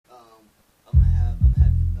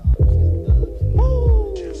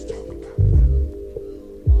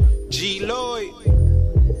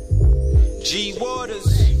G Waters.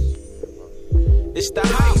 It's the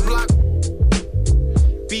hype block.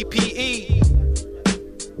 BPE.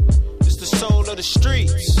 It's the soul of the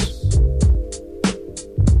streets.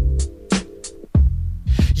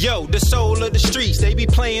 Yo, the soul of the streets, they be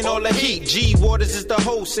playing all the heat. G Waters is the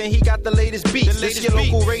host and he got the latest beats. This your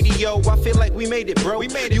local radio, I feel like we made it, bro.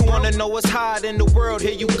 You wanna know what's hot in the world,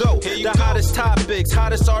 here you go. The hottest topics,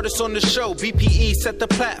 hottest artists on the show. BPE set the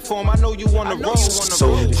platform, I know you wanna roll.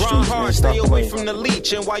 Grind hard, stay away from the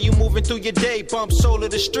leech. And while you moving through your day, bump soul of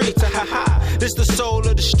the streets. This the soul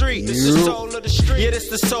of the street. This the soul of the street. Yeah, this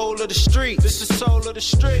the soul of the street. This the soul of the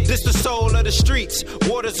street. This the soul of the streets.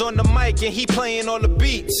 Waters on the mic and he playing all the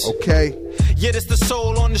beats. Okay. Yeah, this the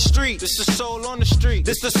soul on the street. This the soul on the street.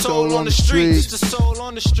 This the soul on the street. This the soul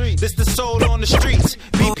on the street. This the soul on the streets.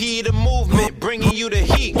 BP the movement, bringing you the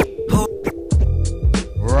heat.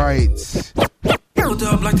 Right. Pulled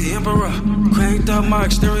up like the emperor, cranked up my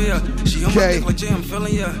exterior. She on my dick like Jay, I'm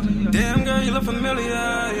feeling ya. Damn girl, you look familiar.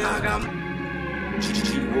 Yeah, I got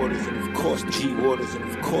G Waters and of course G Waters and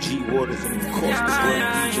of course G Waters and of course the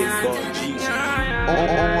grand DJ God G's.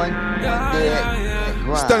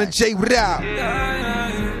 Stunner J, what up?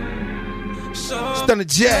 Stunner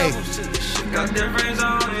J. Got their brains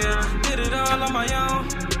on, yeah. Did it all on my own.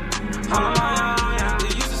 All on my own, yeah. They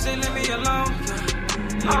used to say leave me alone, yeah.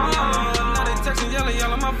 Leave me alone. Now they texting yelling,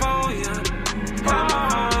 yell on my phone, yeah. Yell on my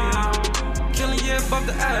phone, yeah. Killing, yeah, above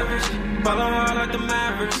the average. Follow hard like the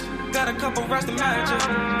Mavericks. Got a couple racks to magic.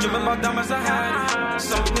 Dreaming about diamonds, I had it.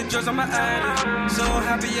 So many drugs, I'm an addict. So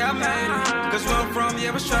happy I made it. Cause where I'm from, yeah,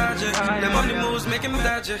 it was tragic. The money moves making me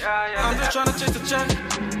magic. I'm just trying to chase the check.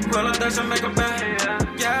 Roll a dice and make a bet.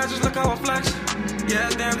 Yeah, just look how I flex. Yeah,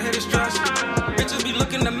 damn, hate is stress. Bitches be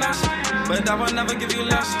looking a mess. But I will never give you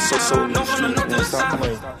less. No from the north to the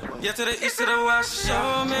south. Yeah, to the east to the west.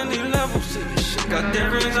 So many levels to this shit. Got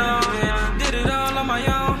difference on, yeah. Did it all on my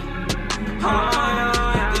own. All on my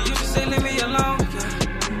own. They used to say leave me alone, yeah.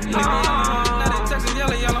 Leave me alone. Now they texting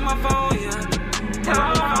yell on my phone, yeah. Yell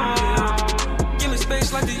on my phone, yeah. Give me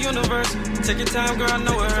space like the universe. Take your time, girl, I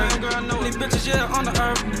know it hurt. Girl, I know these bitches, yeah, on the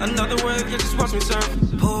earth. Another wave, yeah, just watch me surf.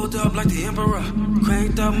 Pulled up like the emperor,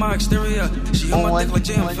 cranked up my exterior. She on my dick like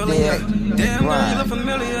Jay, I'm feeling ya. Damn, girl, you look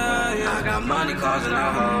familiar, yeah. I got money, cars, and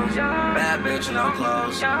no hoes. Bad bitch, no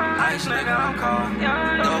clothes. Ice nigga, I'm cold.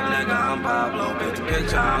 Dope nigga, I'm Pablo. Big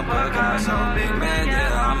picture, I'm Picasso. Big man,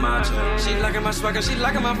 yeah, I'm macho. She liking my swagger, she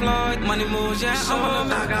liking my flow. Money moves, yeah,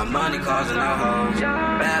 I got money, cars, and no hoes.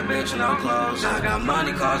 Bad bitch, no clothes. I got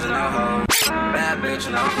money, cars, and no hoes. Bad bitch,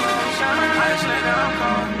 no clothes. Ice nigga, I'm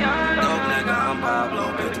cold. Dope nigga, I'm Pablo.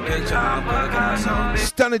 Big picture, I'm Picasso.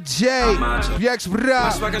 Stunner J, BX, what up? My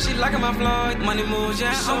swagger, she liking my flow. Money moves,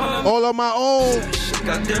 yeah, all on my own.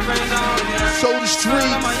 Got different on, yeah. Soul the streets.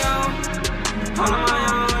 All on my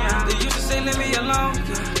own, yeah. They used to say leave me alone,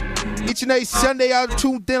 yeah. Each and every Sunday out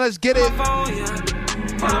tuned in, let's get it.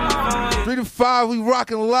 3 to 5, we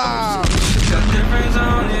rockin' live. Got different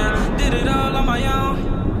on, yeah. Did it all on my own.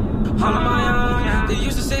 All on my own, yeah. They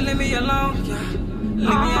used to say leave me alone, yeah. Leave me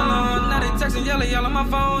alone. Now they texting yell on my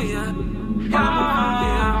phone, yeah. Yell on my phone,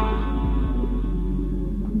 yeah.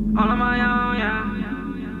 All on my own, yeah.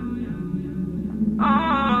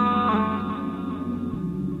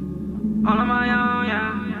 All on my own, yeah.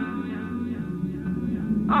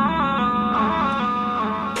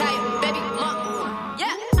 Baby,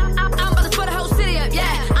 yeah. I'm about to put the whole city up,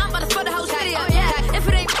 yeah. I'm about to put the whole city up, yeah. If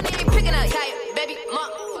it ain't picking up, baby,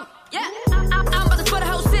 yeah. I'm about to put the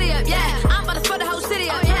whole city up, yeah. I'm about to put the whole city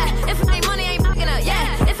up, yeah. If it ain't money, ain't picking up,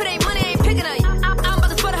 yeah. If it ain't money, ain't picking up. I'm about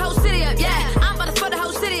to put the whole city up, yeah. I'm about to put the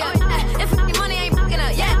whole city up, yeah. If it ain't money, ain't picking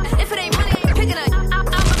up, yeah. If it ain't money, ain't picking up. I'm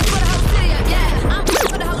about to put the whole city up, yeah. I'm about to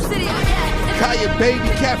put the whole city up, yeah. Kaya, baby,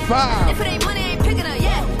 Cat 5. If it ain't money, ain't picking up,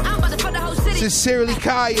 yeah. I'm about to put the whole city. Sincerely,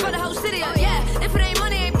 Kaya. Put the whole city up, yeah. If it ain't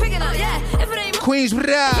money, ain't picking up, yeah. If it ain't Queens, what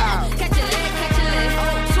up? Catch a leg, catch a leg.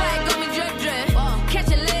 Swag got me drip, drip.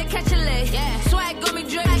 Catch a leg, catch a leg. Swag got me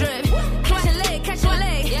drip, drip. Catch a leg, catch a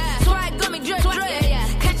leg. Swag got me drip, drip.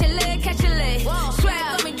 Catch a leg, catch a leg. Swag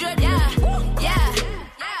got me drip, yeah.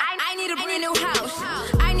 I need a brand new house.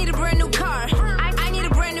 I need a brand new car. I need a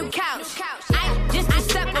brand new couch. I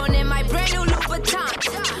step on in my brand new Louboutin.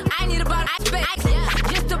 I need about space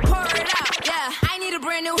just to pour it out. Yeah, I need a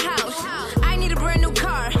brand new house. I need a brand new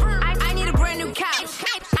car. I need a brand new couch.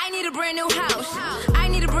 I need a brand new house. I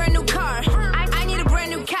need a brand new car. I need a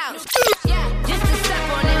brand new couch. Yeah, just to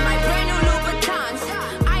step on in my brand new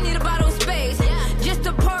Louboutins. I need a bottle of space just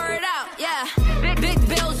to pour it out. Yeah, big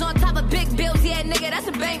bills on top of big bills. Yeah, nigga, that's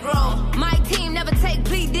a bankroll. My team never take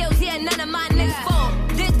plea deals. Yeah, none of my niggas fall.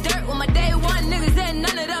 Did dirt with my day one niggas and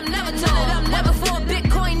none of them never told. Never for a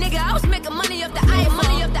Bitcoin nigga. I was making money.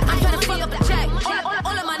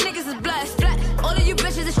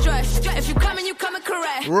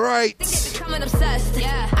 Right. Becoming obsessed.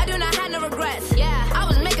 Yeah. I do not have no regrets. Yeah. I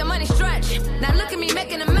was making money stretch. Now look at me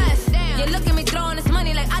making a mess. Damn. You look at me throwing this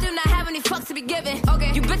money like I do not have any fucks to be given.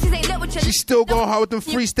 Okay. You bitches ain't lit with your. She's still going hard with them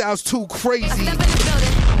freestyles too crazy. I step in the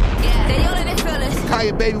building. Yeah. They yelling they feel this.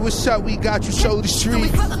 Kaya, baby, what's up? We got you. Show the So we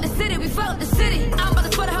street. fuck up the city. We fuck up the city. I'm about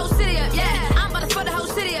to fuck the whole city up. Yeah. I'm about to fuck the whole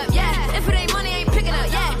city up. Yeah. If it ain't money, ain't picking up.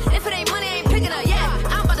 Yeah. If it ain't money, ain't picking up. Yeah.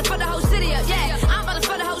 I'm about to fuck the whole city up. Yeah. I'm about to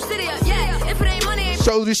fuck the whole city up. Yeah. If it ain't money, ain't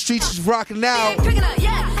Show the streets is rocking out. picking up.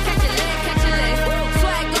 Yeah. Catch a leg, catch a leg.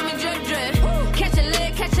 Swag on me, drip, drip. Catch a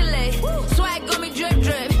leg, catch a leg. Swag on me, drip,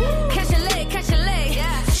 drip. Catch a leg, catch a leg.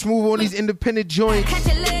 Yeah. Smooth on these independent joints. Catch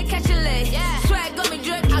a leg, catch a leg. Yeah. Swag on me,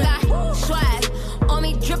 drip, drip. I got swag on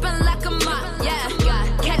me, dripping like a mop.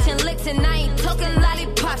 Yeah. Catching licks and I ain't talking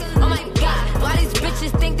lollipops. Oh my god, why these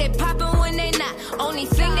bitches think they poppin' when they not? Only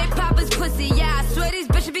thing they pop is pussy. Yeah, I swear these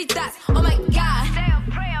bitches be thoughts. Oh my god.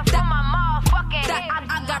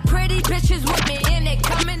 I got pretty bitches with me and they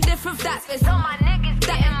come in different thoughts. It's all my niggas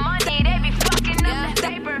getting money, they be fucking up the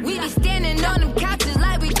paper. We be standing on them couches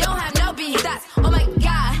like we don't have no beef thoughts. Oh my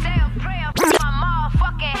god.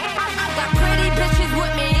 I got pretty bitches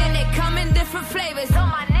with me and they come in different flavors. All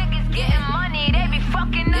my niggas getting money, they be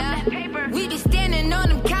fucking up the paper. We be standing on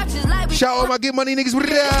them couches like we. Shout out my Get Money niggas. What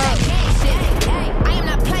it up? I am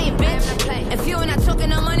not playing, bitch. If you are not talking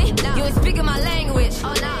no money, you ain't speaking my language.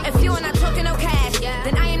 If you are not talking no cash,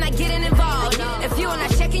 then I am not getting involved. If you are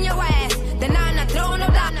not shaking your ass, then I am not throwing no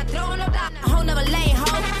down. A whole nother lane, ho.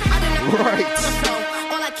 I do not Right.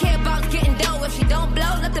 all I care about is getting dough. If she don't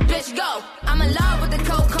blow, let the bitch go. I'm in love with the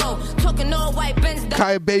cocoa. Talking all white Benz.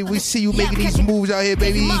 Kaya, baby, we see you making these moves out here,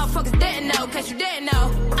 baby. You motherfuckers didn't know, cause you didn't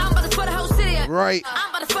know. I'm about to fuck the whole city up. Right. I'm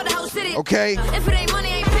about to fuck the whole city up. Okay. If it ain't money,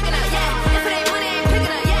 ain't picking up, yeah. If it ain't money, ain't picking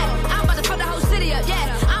up, yeah. I'm about to fuck the whole city up,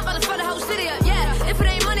 yeah. I'm about to fuck the whole city up, yeah. If it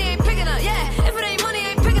ain't money, ain't picking up, yeah. If it ain't money,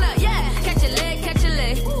 ain't picking up, yeah. Catch a leg, catch a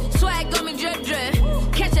leg. Swag on me, drip, drip.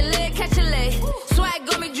 Catch a leg, catch a leg.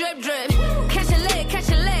 Swag on me, drip, drip. Catch a leg, catch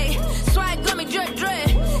a leg. Swag on me, drip, drip.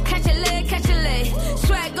 Catch a leg, catch a leg.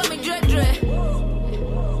 Swag on me, drip, drip.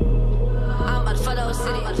 I'm about to fuck the whole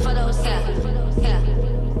city, about to fuck the whole city. Yeah.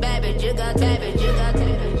 Bad bitch, you got that bitch, you got that.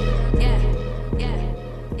 Yeah.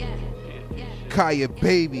 Kaya,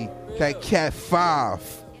 baby. That Cat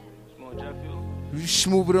 5. You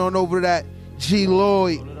smooth it on over to that G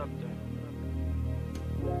Lloyd.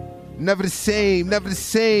 Never the same, never the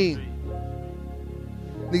same.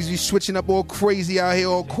 Niggas be switching up all crazy out here,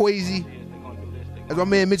 all crazy. As my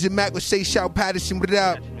man Midget Mac would say, shout Patterson, what it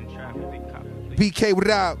up? BK, what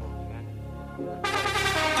it up?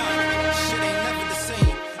 Shit ain't never the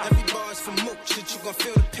same. Every bar's from Mook, shit you gon'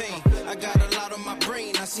 feel the pain. I got a lot on my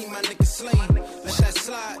brain, I see my niggas slain. Let that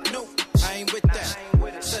slide, nope, I ain't with that.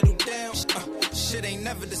 Settle down, shit ain't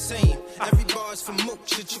never the same. Every bar's from Mook,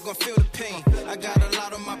 shit you gon' feel the pain. I got a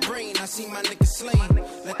lot on my brain, I see my niggas slain.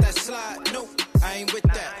 Let that slide, nope, I ain't with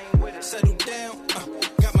that. Settle down,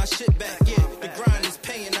 got my shit back, yeah. The grind is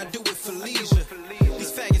paying, I do it for leisure.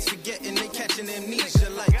 These faggots forgetting, they catching amnesia.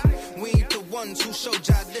 Like, we ain't the ones who showed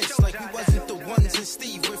y'all this. Like, we wasn't the ones in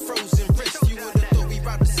Steve with frozen wrists. You would've thought we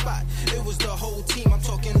robbed the spot. It was the whole team, I'm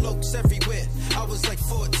talking lokes everywhere. I was like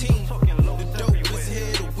 14. The dope was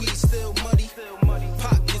here, the weed still muddy.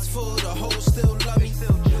 Pockets full, the hoes still love me.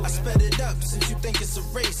 I sped it up since you think it's a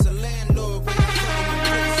race. A landlord when I'm cutting the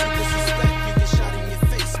place. Some disrespect, you get shot in your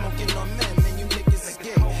face. Smoking on men, man, you niggas is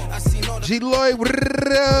gay. I seen all the G Lloyd, what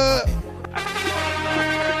it up?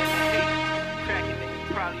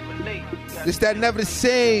 It's that never the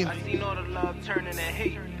same. I seen all the love turning to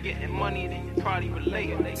hate. Getting money, then you probably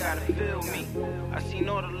relate. They gotta feel me. I seen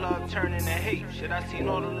all the love turning to hate. Shit, I seen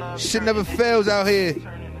all the love. Shit never fails out here.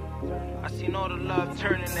 I seen all the love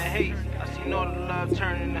turning to hate. I seen all the love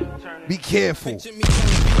turning to. Be careful. Picture me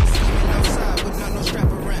outside with not no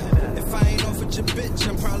strap around. If I ain't offered your bitch,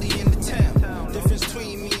 I'm probably in the town. Difference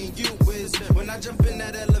between me and you is when I jump in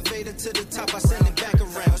that elevator to the top, I send it back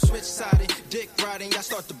around. Switch sided, dick riding, y'all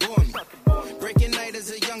start to bore me. Breaking night as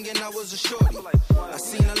a youngin', I was a shorty. I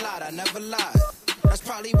seen a lot, I never lied. That's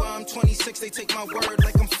probably why I'm 26, they take my word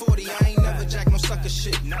like I'm 40. I ain't never jack no sucker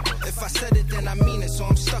shit. If I said it, then I mean it, so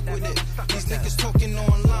I'm stuck with it. These niggas talking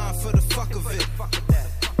online for the fuck of it.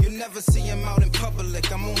 You never see him out in public,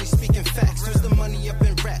 I'm only speaking facts. There's the money up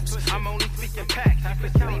in raps. I'm only speaking facts. I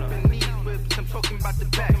could sleep in these whips. I'm talking about the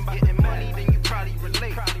back. Getting money, then you probably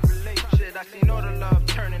relate. Shit, I seen all the love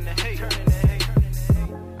turning to hate.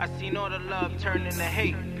 I seen all the love turning to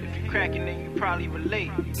hate. If you cracking, then you probably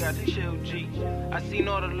relate. You got to chill, G. I seen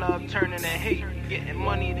all the love turning to hate. Getting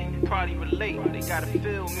money, then you probably relate. They gotta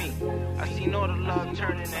feel me. I seen all the love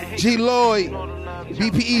turning to hate. G Lloyd,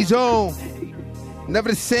 BPE Zone. Never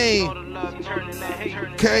the same.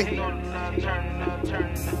 Okay?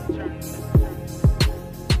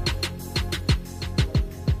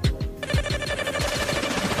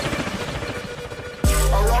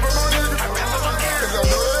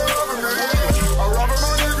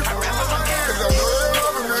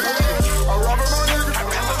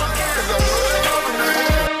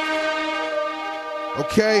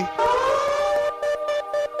 Okay.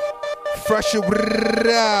 Fresh it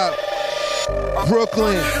up.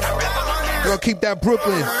 Brooklyn. We're gonna keep that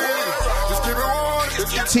Brooklyn.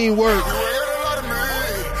 Teamwork.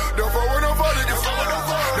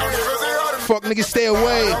 Fuck niggas, stay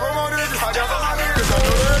away.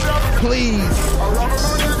 Please.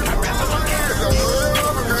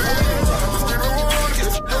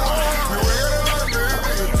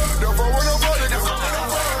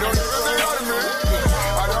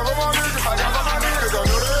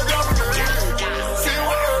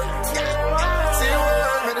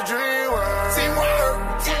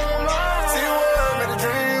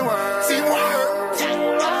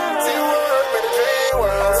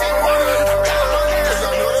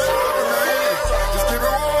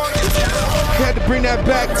 Bring that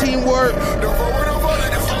back, teamwork.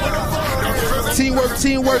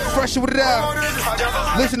 Teamwork, fresh with it out.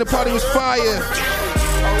 Listen, the party was fire.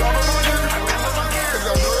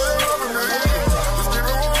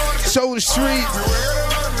 Show the street.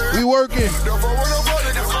 We working.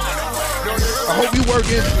 I hope you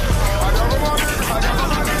working.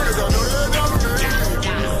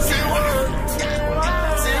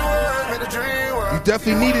 You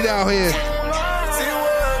definitely need it out here.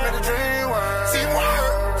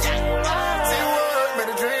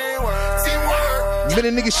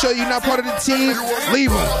 Minute niggas show you not part of the team, leave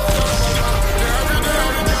them.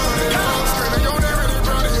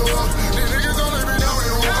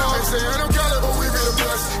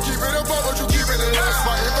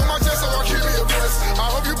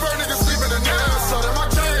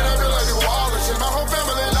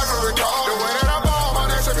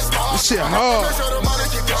 This shit hard.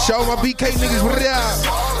 Show my BK niggas what it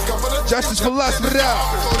out. Justice for lust, what it out.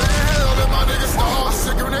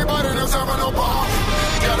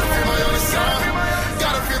 Gotta feel my other side.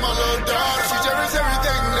 Gotta feel my little daughter. She cherishes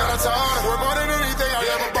everything that I taught her. We're more than anything I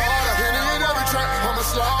ever bought her. Hitting in every track, I'm a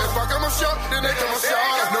slaughter. If I come up short, then they come up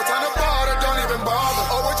shorter. No time to bother, don't even bother.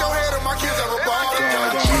 Oh, with your head on my kids ever bother.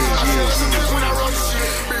 I feel like some bitch when I wrote the shit.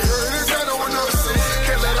 Be hearing his head, no one notices.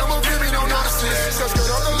 Can't let him up, give me no notices. Just good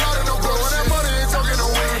off the lot and no blowing that money and talking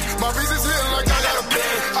no win. My piece is hitting like I got a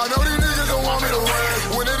pen. I know these niggas don't want me to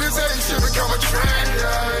win. When it is hate, shit become a trend.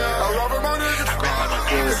 I love my niggas.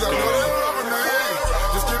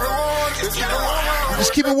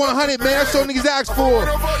 Just keep it 100, man. That's all niggas ask for.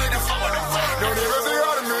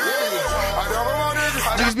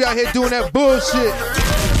 Niggas be out here doing that bullshit.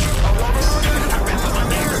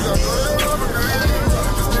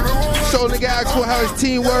 So nigga ask for how his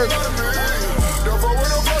team works.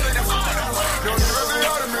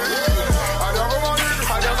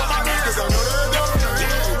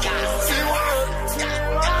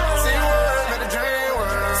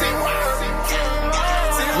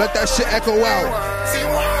 Let that shit echo out.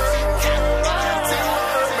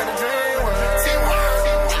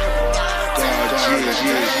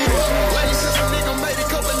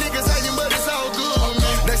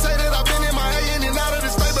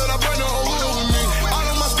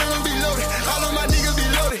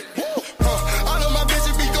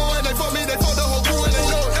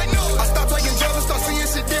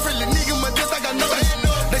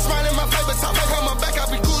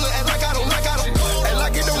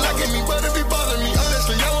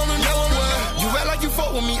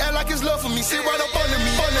 Sit right up under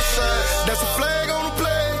me on the side. That's a flag on the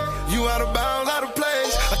play. You out of bounds, out of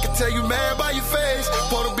place. I can tell you mad by your face.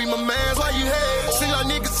 Supposed to be my man's why you hate. See like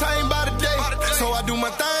niggas tame by the day. So I do my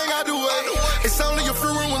thing, I do it. It's only a few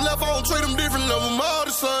room left, I don't treat them different, love them all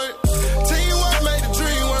the same. Teamwork made the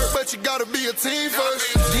dream work, but you gotta be a team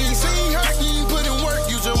first. You ain't seen hurt, you ain't put in work,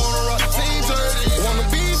 you just wanna rock the team first. Wanna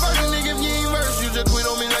be first, nigga, if you ain't verse, you just quit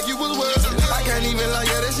on me like you was worth it. I can't even lie,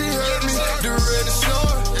 yeah, that shit hurt me. The red is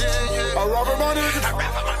snowing. I rob my niggas,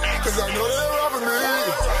 cause I know they robbing me.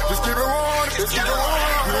 Just keep it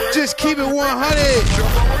 100, just keep it 100. Just keep it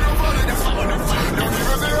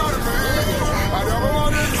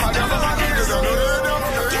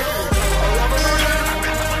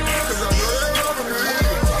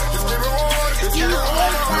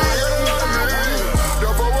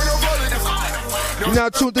You're now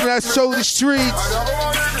tuned to that show, The Streets.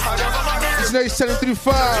 It's 97 through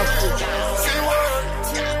 5.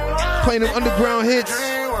 Playing them underground hits.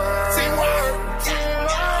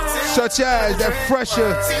 Such as that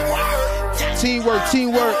fresher. Teamwork.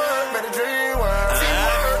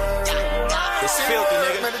 It's filthy,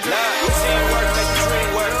 nigga. Teamwork make the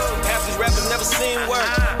dream work. Half these rappers never seen work.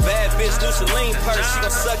 Bad bitch, do Celine purse. She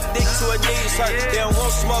gon' suck dick to her knees hurt. They don't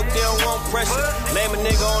want smoke, they don't want pressure. Name a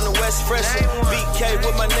nigga on the West Fresher. BK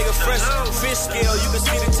with my nigga fresh. Fish scale, you can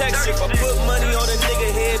see the texture. If I put money on a nigga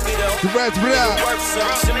head, be the work some.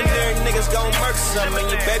 Seminary niggas gon' murk some. And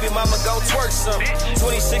your baby mama gon' twerk some.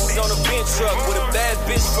 26 on a bench truck with a bad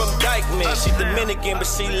bitch from Dykeman. She Dominican, but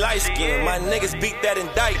she light skinned. My niggas beat that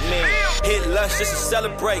indictment. Hit lush just to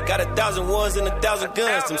celebrate. Got 1,000 ones and 1,000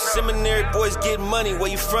 guns. Some seminary boys get money. Where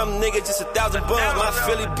you from, nigga? Just 1,000 buns. My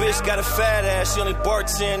Philly bitch got a fat ass. She only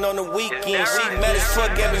bartend on the weekend. She mad as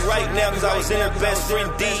fuck at me right now cause I was in her best friend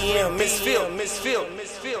DM. Miss Phil.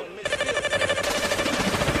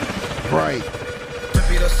 Right.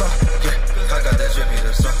 Drippy the sauce, yeah. I got that drippy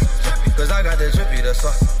the sauce. Cause I got that drippy the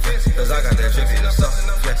sauce. Cause I got that drippy the sauce.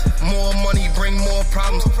 Yeah. More money bring more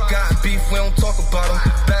problems. Got beef, we don't talk about them.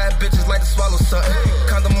 Bad bitches like to swallow something.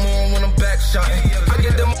 Condom on when I'm back shotting. I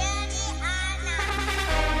get them.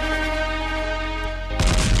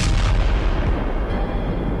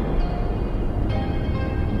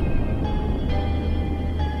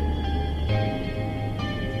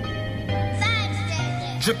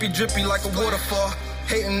 Drippy like a waterfall.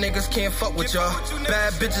 Hating niggas can't fuck with y'all.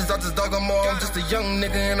 Bad bitches, I just dog them all. I'm just a young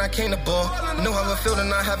nigga and I came to ball. Know how I feel and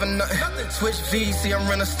not having nothing. Switch V, see I'm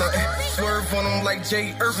running stunting. Swerve on them like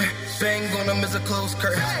Jay Irvin. Bang on them is a closed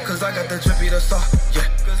curtain. Cause I got that drippy the sauce. Yeah,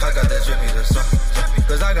 I got that drippy the sauce.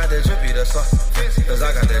 Cause I got that drippy the sauce. Cause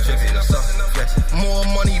I got that drippy the sauce. Yeah. More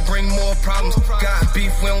money bring more problems. Got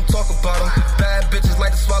beef, we don't talk about them. Bad bitches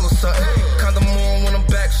like to swallow something. Condom on when I'm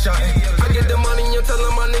back shotting. I get the money, you're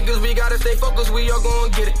telling my niggas we gotta stay focused, we all gon'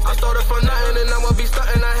 get it. I started from nothing and I'ma be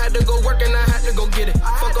stunting. I had to go work and I had to go get it.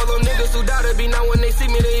 Fuck all them niggas who doubted me. Now when they see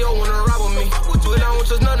me, they all wanna rob with me. But I don't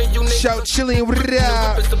trust none of you niggas. Shout chillin' with it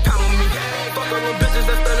out. Fuck all them bitches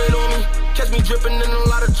that stunted on me. Catch me dripping in a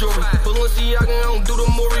lot of jewelry. Balenciaga, I don't do the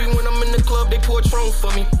Maury. When I'm in the club, they pour Tron for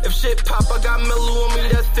me. If shit pop, I got Mellow on me,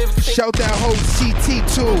 that's 15. Shout that whole CT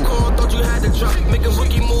too. Thought you had to drop. Making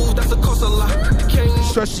rookie moves, that's a cost a lot.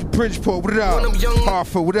 Especially Bridgeport, what up?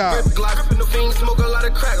 Hartford, what up? The fiends smoke a lot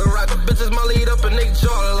of crack, rock. Bitches my lead up and they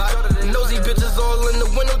jaw a lot. Nosy bitches all in the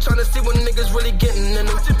window trying to see what niggas really getting in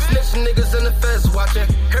them. Snitch niggas in the feds watching.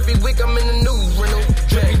 Every week I'm in the news rental.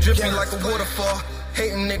 Drippy like a waterfall.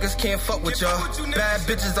 Hating niggas can't fuck with y'all. Bad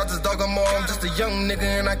bitches, I just dog them all. I'm just a young nigga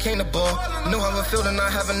and I came to ball. Know how I feel and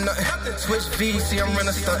not having nothing. Switch V, see I'm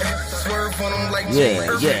running stunting. Swerve on them like Yeah.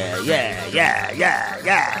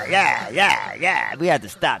 We had to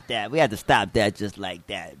stop that just like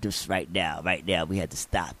that. Just right now. We had to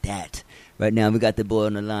stop that. Right now, we got the boy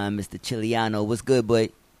on the line, Mr. Chiliano. What's good,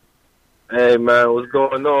 boy? Hey, man, what's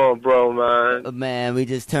going on, bro, man? Man, we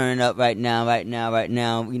just turning up right now.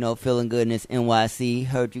 You know, feeling good in this NYC.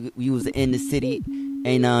 Heard you was in the city,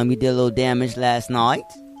 and you did a little damage last night.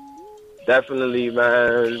 Definitely,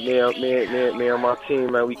 man. Me and my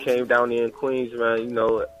team, man, we came down here in Queens, man. You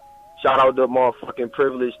know, shout out to motherfucking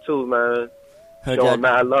Privilege, too, man. Showing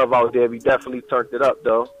mad love out there. We definitely turned it up,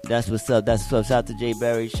 though. That's what's up. Shout out to Jay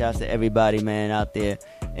Berry. Shout out to everybody, man, out there.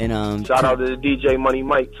 And shout out to the DJ Money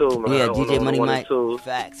Mike too, man. Yeah, DJ Money Mike.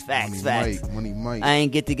 Facts. Money Mike. I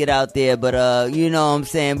ain't get to get out there, but you know what I'm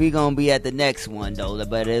saying, we gonna be at the next one though.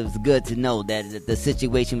 But it was good to know that the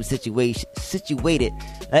situation was situated.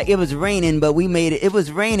 Like it was raining, but we made it. It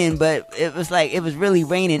was raining, but it was like it was really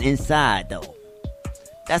raining inside though.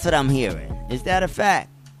 That's what I'm hearing. Is that a fact?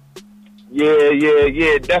 Yeah.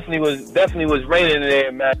 Definitely was raining in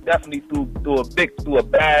there, man. Definitely through a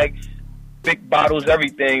bag. Big bottles,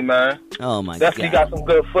 everything, man. Oh, my God. Definitely got some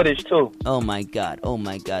good footage, too. Oh, my God.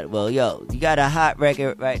 Well, yo, you got a hot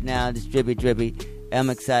record right now, this Drippy. I'm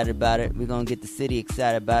excited about it. We're going to get the city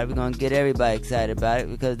excited about it. We're going to get everybody excited about it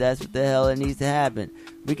because that's what the hell it needs to happen.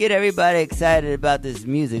 We get everybody excited about this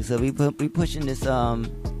music, so we pushing this,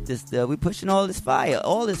 we pushing all this fire.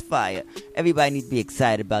 Everybody needs to be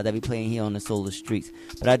excited about that. We playing here on the Solar Streets.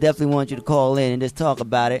 But I definitely want you to call in and just talk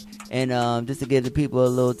about it and just to give the people a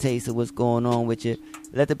little taste of what's going on with you.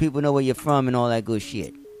 Let the people know where you're from and all that good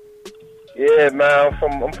shit. Yeah, man.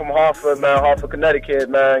 I'm from Hartford, man. Hartford, Connecticut,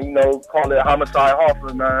 man. You know, call it Homicide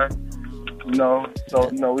Hartford, man. You know, so,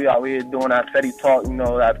 you know, we out here doing that Fetty talk, you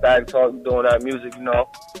know, that bag talk, doing that music, you know.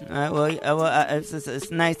 All right, well, it's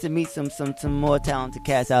nice to meet some more talented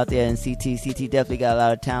cats out there in CT. CT definitely got a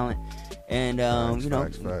lot of talent. And,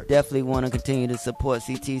 facts. Definitely want to continue to support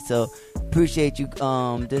CT. So, appreciate you,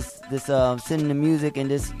 sending the music and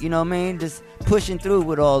just, you know what I mean, just pushing through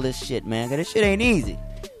with all this shit, man. Because this shit ain't easy.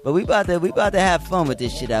 But we about to have fun with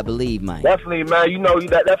this shit, I believe, man. Definitely, man. You know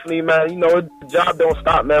that. Definitely, man. You know the job don't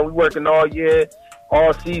stop, man. We working all year,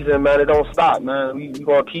 all season, man. It don't stop, man. We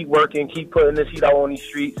gonna keep working, keep putting this heat out on these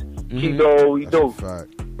streets, keep doing what we do. That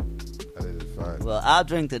is a fact. Well, I'll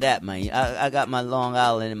drink to that, man. I got my Long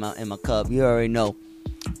Island in my cup. You already know,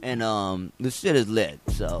 and the shit is lit.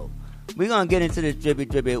 So we're gonna get into this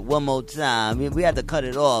drippy one more time. We had to cut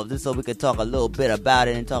it off just so we could talk a little bit about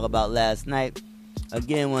it and talk about last night.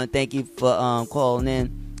 Again, want to thank you for calling in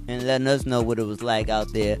and letting us know what it was like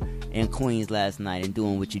out there in Queens last night and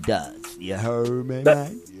doing what you does. You heard me,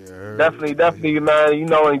 man? Definitely, man. You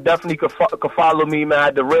know, and definitely could follow me, man,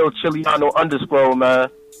 at the Real Chiliano _ man.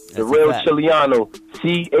 The Real Chiliano,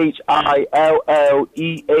 CHILLEANO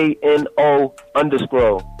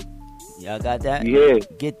 _. Y'all got that? Yeah.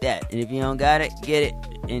 Get that. And if you don't got it, get it.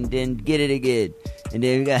 And then get it again. And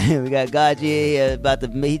then we got Gaji here about to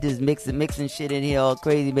he just mixing shit in here all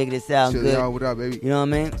crazy, making it sound Chili, good. y'all, what up, baby? You know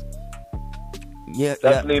what I mean? Yeah,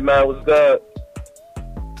 definitely, man. What's good?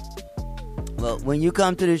 Well, when you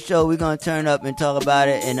come to the show, we're gonna turn up and talk about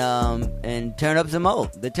it, and turn up some more.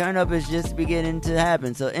 The turn up is just beginning to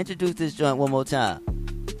happen. So introduce this joint one more time.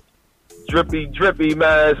 Drippy,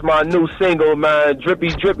 man. It's my new single, man.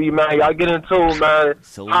 Drippy, man. Y'all get into it, man.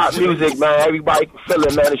 So hot music, man. Everybody can feel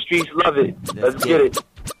it, man. The streets love it. Let's get it.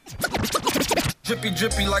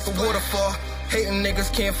 Drippy like a waterfall. Hating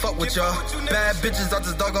niggas can't fuck with y'all. Bad bitches, I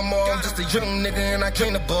just dug them all. I'm just a young nigga and I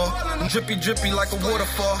can't a ball. I'm drippy like a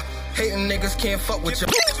waterfall. Hating niggas can't fuck with y'all.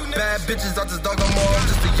 Bad bitches, I just dug them all. I'm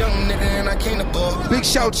just a young nigga and I can't a ball. Big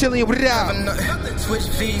shout, Chillian, what it out? Switch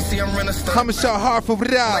V's, see I'm running stuff. Homicide Hartford, what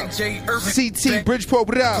it out? CT, Bridgeport,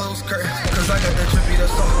 what it out? Cause I got that drippy,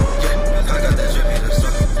 that's all. Yeah, I got that drippy, that's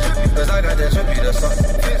all. Cause I got that drippy, that's all.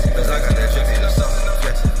 Cause I got that drippy, that's all.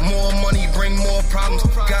 More money bring more problems.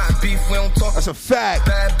 Got beef, we don't talk. That's a fact.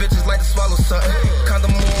 Bad bitches like to swallow something.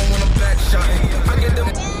 Condom on when I'm back shot. I get them.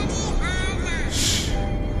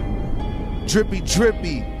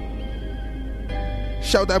 Drippy.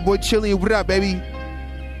 Shout that boy Chillian, what up, baby?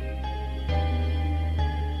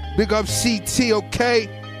 Big up CT, okay?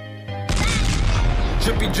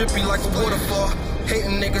 Drippy like a waterfall.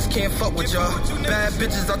 Hating niggas can't fuck with y'all. Bad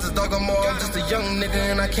bitches, I just dug them all. I'm just a young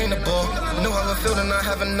nigga and I can't a ball. Know how I feel and not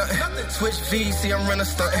having nothing. Switch V's, see I'm running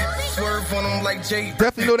stunting. Swerve on them like Jay.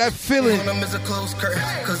 Definitely know that feeling. On them is a closed curtain.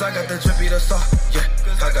 Cause I got that drippy, that's all. Yeah,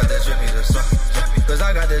 I got that drippy, that's all. Cause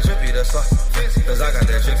I got that drippy, that's all. Cause I got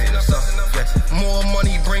that drippy, that's all. More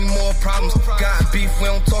money bring more problems. Got beef, we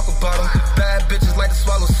don't talk about them. Bad bitches like to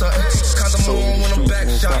swallow something. Condom on when I'm back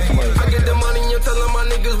shot. I get the money, you're telling my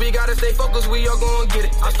niggas we gotta stay focused, we all gon' get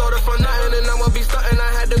it. I started from nothing and I'ma be stunting.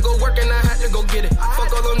 I had to go work and I had to go get it.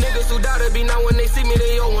 Fuck all them niggas who doubted me. Now when they see me,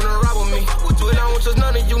 they all wanna rob with me. But I don't trust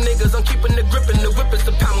none of you niggas. I'm keeping the grip and the whip is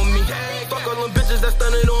the pound with me. Fuck all them bitches that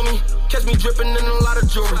stunted on me. Catch me dripping in a lot of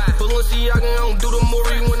jewelry. Balenciaga, I don't do the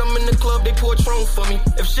Maury. When I'm in the club, they pour Tron for me.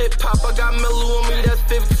 If shit pop, I got Mellow on me. That's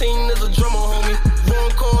 15, there's a drummer, homie.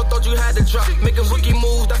 Wrong call, thought you had to drop. Making rookie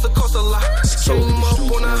moves, that's a cost a lot. Came up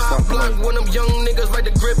on a hot block. When them young niggas like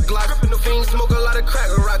the grip Glock. The fiends smoke a lot of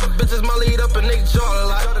crack rock. Bitches my lead up and they jaw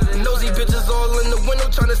a lot. Nosy bitches all in the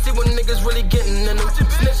window trying to see what niggas really getting in them.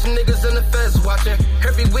 Snitch niggas in the feds watching.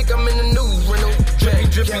 Every week I'm in the news rental.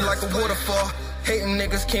 Drippy like a waterfall. Hating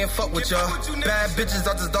niggas can't fuck with y'all. Bad bitches,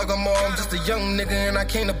 I just dug them all. I'm just a young nigga and I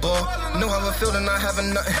can't a ball. Know how I feel and not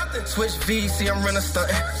having nothing. Switch V's, see I'm running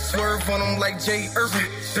stunting. Swerve on them like Jay Irvin.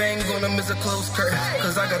 Bang on them is a closed curtain.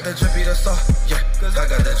 Cause I got that drippy, that's all. Yeah, cause I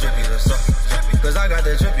got that drippy, that's all. Cause I got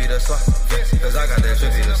that drippy, that's all. Cause I got that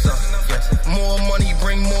drippy, that's all. More money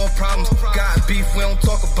bring more problems. Got beef, we don't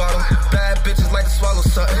talk about them. Bad bitches like to swallow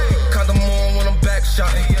something. Condom on when I'm back shot.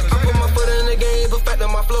 I put my foot in the game, perfecting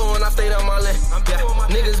my flow and I stayed on my lane. Yeah,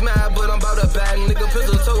 niggas mad, but I'm about to bag. Nigga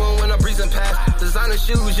pistol towing when I'm breezing past. Designer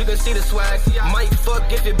shoes, you can see the swag. Might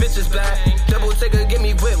fuck if your bitch is bad. Double taker, give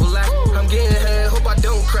me whiplash. I'm getting head, hope I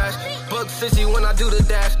don't crash. Buck 60 when I do the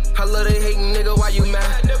dash. I love the hating nigga, why you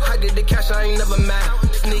mad? I get the cash, I ain't never mad.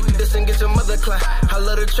 Sneak this and get your mother clap. I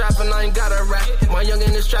love the trap and I ain't got a rap. My young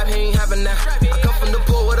in this trap, he ain't having that. I come from the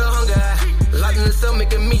poor with a hunger at. Locked in the cell,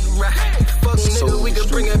 making meat rap. Fuck nigga, we could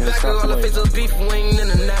bring it back. All the face of beef, we ain't in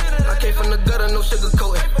and out. I came from the gutter, no sugar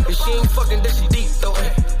coating. If she ain't fucking, then she deep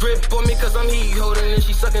throwing. Drip on me cause I'm heat holding. And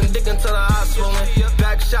she sucking dick until her eyes swollen.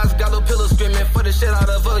 Back shots, got little pillow screaming. For the shit out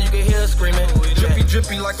of her, you can hear her screaming.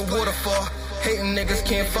 Drippy like a waterfall. Hating niggas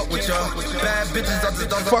can't fuck with y'all. Bad bitches, I just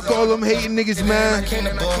dog. Fuck all them hating niggas, man. I can't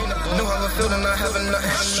ball. Know how I feel and I haven't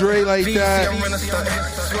nothing. Straight like that. I'm running stunt.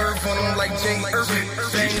 Swerve on them like Jay Irving.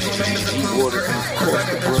 Bang on them as a Water from across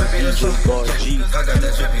the brook, DJ Bar G. I got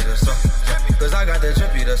that drippy to suck. Cause I got that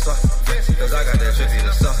drippy to suck. Cause I got that drippy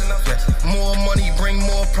to suck. More money bring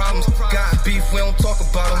more problems. Got beef, we don't talk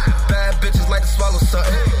about them. Bad bitches like to swallow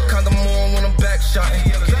something. Condom on when I'm back shotting.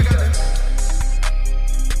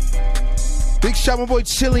 Big shout my boy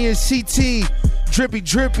Chili and CT. Drippy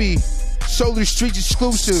Drippy. Soul of the Streets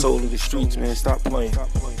exclusive. Soul of the Streets, man. Stop playing.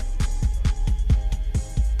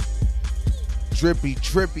 Drippy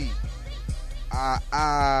Drippy. You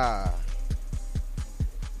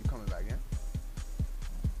coming back in?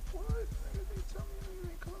 What? Tell me you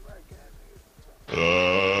ain't coming back in.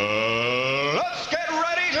 Let's get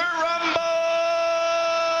ready to rumble!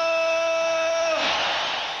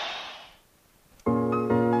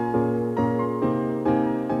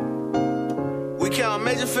 We count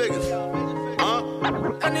major figures.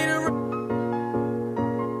 I need a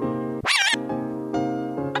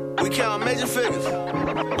We count major figures. I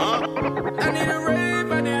need a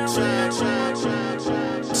rave, I need a rave.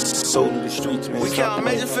 Soul of the Streets, man. We Stop count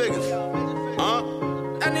playing. major figures. I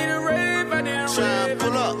need a rave, I need a rave.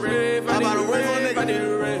 Pull up. Rave, How about a rave on nigga? I need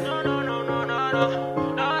a rave.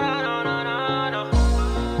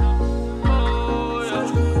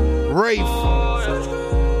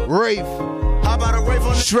 Rafe. How about a rave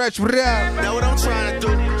on nigga? Stretch, what up? Now what I'm trying to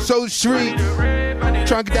do. Soul Street. Trying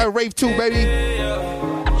to get that Rafe too, baby.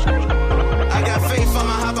 I got faith,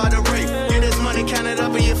 I'ma hop out the rave. Get this money counted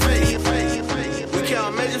up in your face. We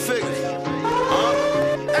count major figures.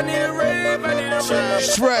 I need a rave, I need a rave.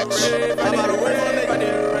 Stretch. How about a rave on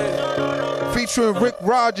nigga? Featuring Rick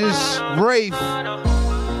Rogers, Rafe.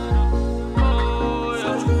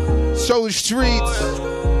 Soul Streets.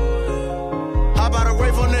 How about a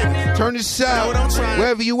rave on nigga? Turn this out.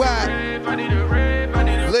 Wherever you at.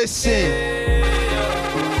 Listen.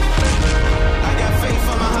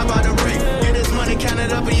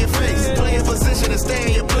 Counted up in your face, play a position and stay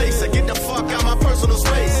in your place. I get the fuck out my personal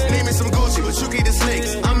space. Name me some Gucci, but you keep the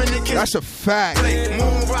snakes. I'm in the kitchen. That's a fact.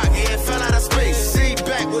 Moon rock, yeah, it fell out of space. See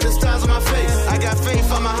back with the stars on my face. I got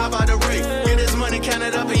faith, I'ma hop out the rave. Get this money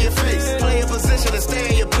counted up in your face. Play a position and stay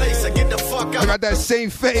in your place. I get the fuck out. I got that same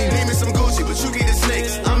faith. Name me some Gucci, but you keep the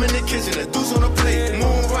snakes. I'm in the kitchen, the deuce on the plate.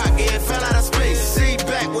 Moon rock, yeah, it fell out of space. See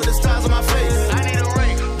back with the stars on my face. I need a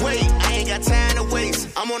ring. Wait, I ain't got time to waste.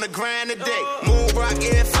 I'm on the grind today. Rock,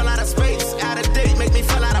 yeah, fell out of space. Out of date, make me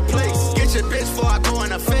fall out of place. Get your bitch before I go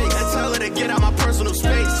in her face. And tell her to get out my personal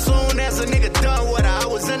space. Soon as a nigga done with her, I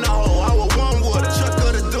was in the hole. I was one with her. Chuck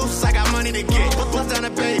of the deuce, I got money to get. Bust down a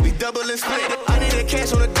baby, double and split. I need a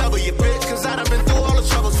cash on the double, you bitch. Cause I done been through all the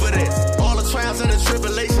troubles for this. All the trials and the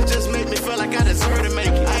tribulations just make me feel like I deserve to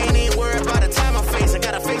make it. I ain't even worried about the time I face. I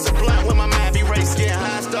gotta face a blunt when my mind be race. Getting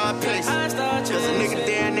high star pace. Just a nigga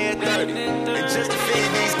down there 30. And just to feed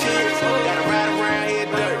these kids, gotta ride around here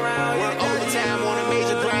dirty. Work overtime on a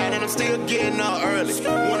major grind and I'm still getting up early.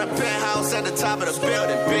 Want a penthouse at the top of the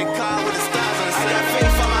building. Big car with the stars on the side. I got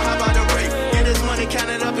faith, I'ma hop out the rave. Get this money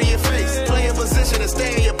counted up in your face. Play a position and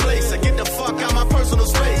stay in your place. I get the fuck out my personal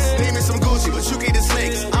space. Name me some Gucci, but you keep the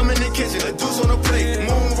snakes. I'm in the kitchen, the deuce on the plate.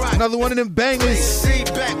 Moon rock. Another one of them bangers. See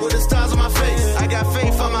back with the stars on my face. I got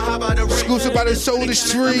faith, I'ma hop out the rave. Exclusive by the Soul of the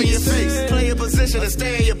Streets. Play a position and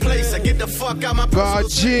stay in your place. I get the fuck out my God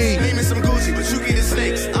G. Name me some Gucci, but you keep the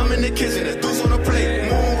snakes. I'm in the kitchen, the deuce on the plate.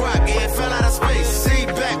 Moon rock, yeah, it fell out of space. See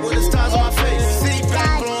back with the stars on my face. See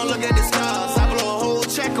back, blow, look at the stars. I blow a whole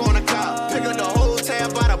check on the car. Pick up the whole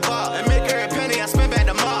tab by the bar. And make every penny I spend back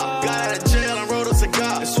the mob. Got out of jail and rolled a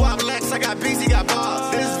cigar. And swap Lex, I got BC, got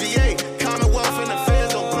bars. This VA, Commonwealth and the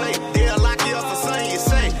feds don't play. They'll lock you up for something you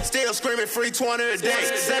say. Still screaming free 20 a day.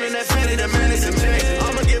 Sending that penny to minutes and J.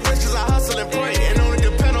 I'ma get rich cause I hustle and pray. And only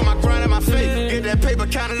depend on my grind and my faith. Get that paper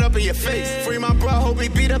counted up in your face. Free my bro, hope he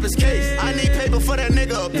beat up his case. I need paper for that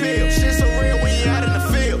nigga appeal. Shit so real when you out in the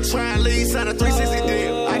field. Try and leave, sign a 360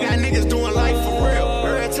 deal. I got niggas doing life for real.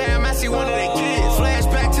 Every time I see one of their kids,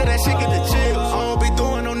 flashback to that shit, get the chills. I don't be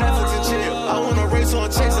doing no Netflix and chill. I wanna race on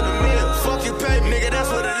chasing the meal. Fuck you, pay, nigga, that's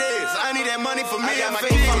what it is. I need that money for me. I got my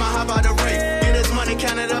faith, I'ma hop out the rate. Get this money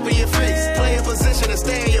counted up in your face. Play a position and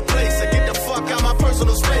stay in your place. I get the fuck out my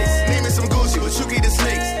personal space. Name me some Gucci, but you keep the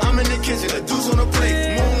snakes. I'm in the kitchen, the deuce on the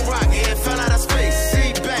plate. Moon rock, yeah, it fell out of space.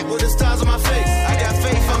 See back with the stars on my face. I got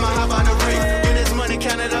faith, I'ma hop out the rate. Get this money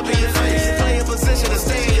counted up in your face. Play a position and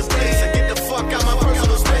stay in your place. I get the fuck out my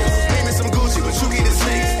personal space. Name me some Gucci, but you keep the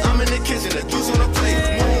snakes. I'm in the kitchen, the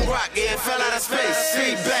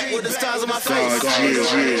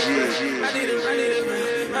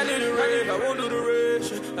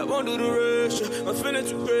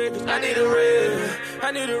great, 'cause I need a red.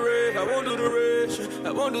 I need a red, I won't do the red shit.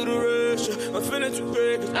 I won't do the red shit. I'm feeling too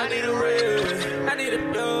great, 'cause I need a red. I need a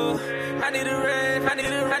yo. I need a red. I need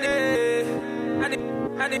a red. I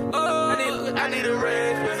need a red. I need a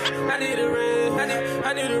red.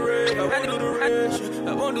 I need a red. I won't do the red shit.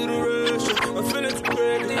 I won't do the red shit. I'm feeling too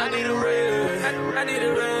great, 'cause I need a red. I need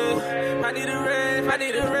a red. I need a red. I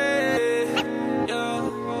need a red.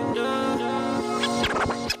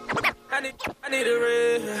 I need a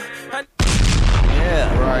red. Yeah,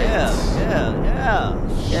 Right. yeah.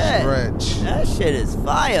 Shit. Stretch. That shit is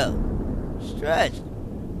fire. Stretch.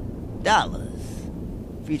 Dollars.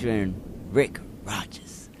 Featuring Rick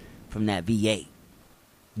Rogers from that VA.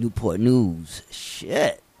 Newport News.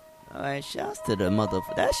 Shit. Alright, shouts to the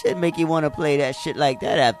motherfucker. That shit make you want to play that shit like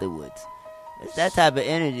that afterwards. It's that type of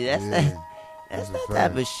energy. That's That's that a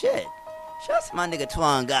type fact. of shit. Shouts to my nigga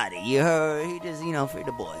Twan Gotti. You heard? He just, free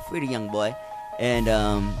the boy. Free the young boy. And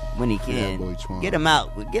when he can, boy Twan. get him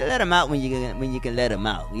out. Let him out when you can let him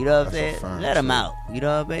out. You know what I'm That's a saying? firm Let him shit. out. You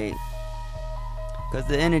know what I mean? Because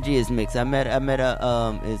the energy is mixed. I met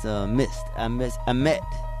Mist. I met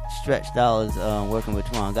Stretch Dollars working with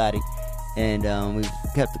Twan Gotti, and we've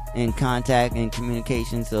kept in contact and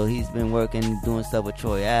communication. So he's been working, doing stuff with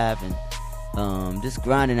Troy Ave, and just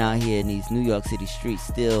grinding out here in these New York City streets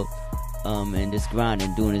still. And just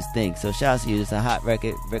grinding, doing his thing. So shout out to you. It's a hot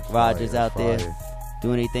record. Rick Rogers out there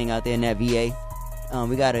doing anything out there in that VA.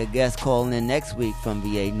 We got a guest calling in next week from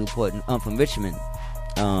VA, Newport, from Richmond,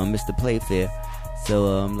 Mr. Playfair. So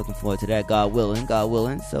I'm looking forward to that. God willing.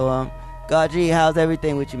 So God G, how's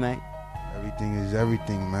everything with you, man? Everything is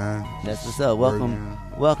everything, man. That's what's up.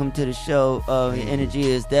 Welcome to the show. Your energy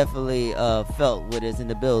is definitely felt with us in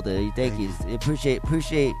the building. Thank you. Appreciate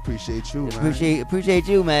you, man. Appreciate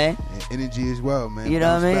you, man. And energy as well, man. You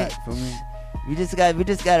know what I mean? Back for me. We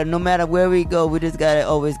just gotta, no matter where we go, we just gotta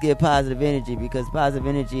always get positive energy, because positive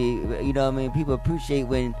energy, you know what I mean, people appreciate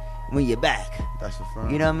when you're back. That's a firm.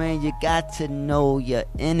 You know what I mean? You got to know your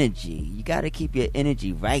energy. You gotta keep your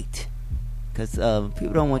energy right, because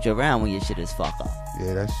people don't want you around when your shit is fucked up.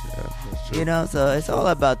 Yeah, that's true. You know, so it's all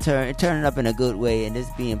about turning up in a good way and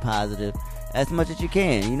just being positive as much as you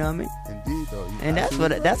can. You know what I mean? Indeed, though. And that's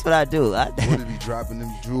what I do. I want to be dropping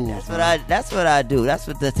them jewels. That's what I do. That's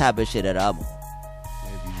what the type of shit that I'm on.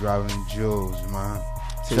 Yeah, be dropping them jewels, man.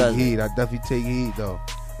 Take Trust me. heed. I definitely take heed, though.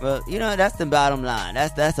 Well, that's the bottom line.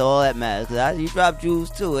 That's all that matters. Cause you drop jewels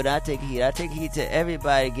too, and I take heed. I take heed to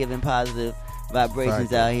everybody giving positive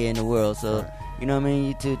vibrations out here in the world. So you know what I mean.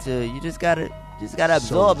 You just gotta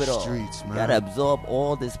absorb it all. Streets, man. You gotta absorb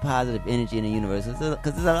all this positive energy in the universe, because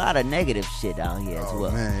there's a lot of negative shit out here as well.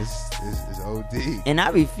 Man, it's OD. And I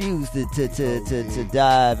refuse to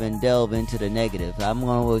dive and delve into the negative. I'm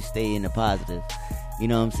gonna always stay in the positive. You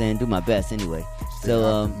know what I'm saying? Do my best anyway.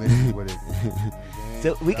 So with it.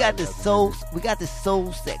 so we got the soul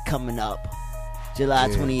set coming up, July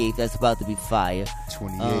 28th. That's about to be fire.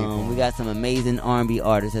 28th. We got some amazing R&B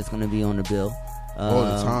artists that's gonna be on the bill. All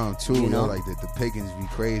the time too. You know, like the pickings be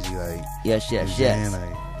crazy. Like yes.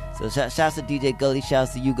 So shouts to DJ Gully,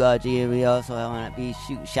 shouts to you, God G, and we also want to be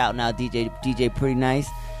shouting out DJ Pretty Nice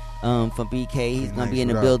from BK. He's gonna be in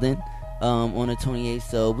the building on the 28th.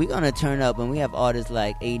 So we're gonna turn up, and we have artists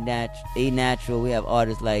like A Natural. We have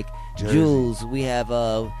artists like Jersey. Jules. We have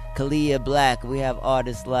Kalia Black. We have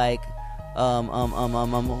artists like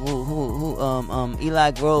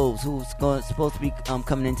Eli Groves, who's supposed to be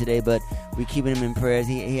coming in today, but we keeping him in prayers.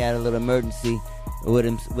 He had a little emergency with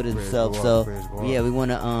himself, so yeah, we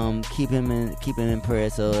want to keep him in prayer.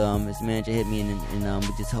 So his manager hit me, and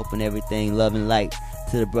we're just hoping everything love and light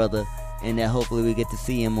to the brother, and that hopefully we get to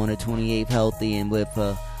see him on the 28th healthy and with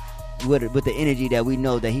the energy that we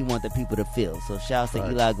know that he wants the people to feel. So shouts to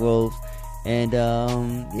Eli Groves. And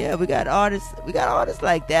we got artists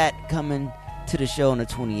like that coming to the show on the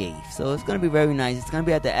 28th. So it's gonna be very nice. It's gonna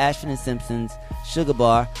be at the Ashford and Simpsons Sugar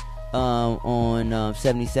Bar on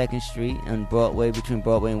 72nd Street on Broadway, between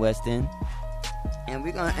Broadway and West End. And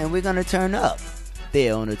we're gonna turn up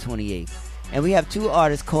there on the 28th. And we have two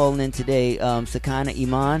artists calling in today, Sakina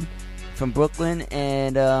Iman from Brooklyn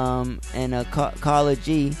and Carla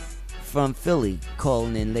G from Philly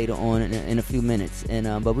calling in later on in a few minutes. And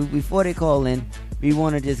but before they call in, we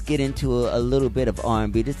want to just get into a little bit of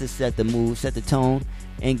R&B just to set the mood, set the tone,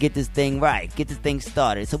 and get this thing right, get this thing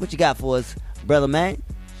started. So what you got for us, brother man?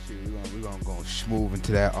 Shit, we're gonna go smooth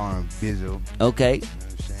into that R&B bizzle. Okay. You know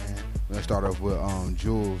what I'm saying? Let's start off with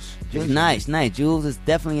Jules. Nice. Jules is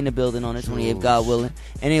definitely in the building on the 28th, God willing.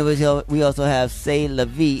 And we also have Say La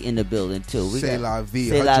Vie in the building too. Say La Vie.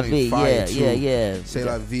 Say La Vie. Yeah. Say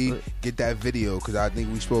La Vie. Get that video because I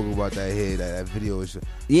think we spoke about that here. That video is.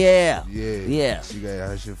 Yeah. She got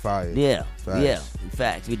that shit fired. Yeah. In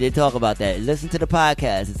fact, we did talk about that. Listen to the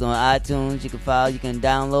podcast. It's on iTunes. You can follow. You can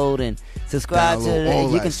download and subscribe to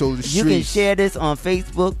it. You can share this on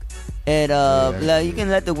Facebook. And you can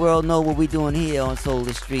let the world know what we're doing here on Soul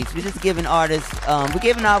the Streets. We're just giving artists, we're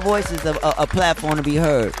giving our voices a platform to be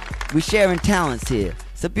heard. We're sharing talents here.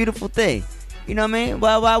 It's a beautiful thing. You know what I mean?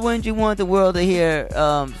 Why wouldn't you want the world to hear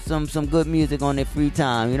some good music on their free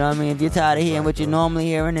time? You know what I mean? If you're tired of hearing what you're normally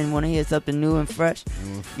hearing and want to hear something new and fresh,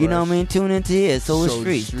 you know what I mean? Tune into here, Soul the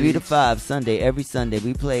Streets, 3 to 5 Sunday, every Sunday.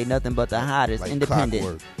 We play nothing but the hottest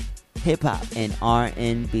independent hip-hop and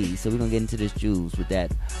R&B. So we're going to get into this Jules with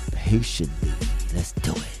that patiently. Let's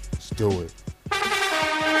do it.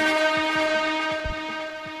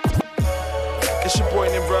 It's your boy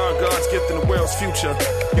Nimrod, God's gift in the world's future.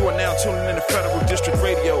 You are now tuning in to Federal District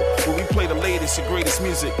Radio, where we play the latest and greatest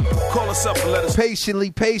music. Call us up and let us... Patiently.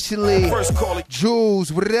 First call it...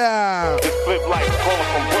 Jules, what up? It's Flip Life calling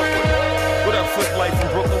from Brooklyn. What up, Flip Life from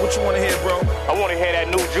Brooklyn? What you want to hear, bro? I want to hear that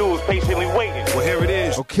new Jules, Patiently Waiting. Well, here it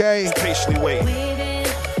is. Okay. It's Patiently Waiting.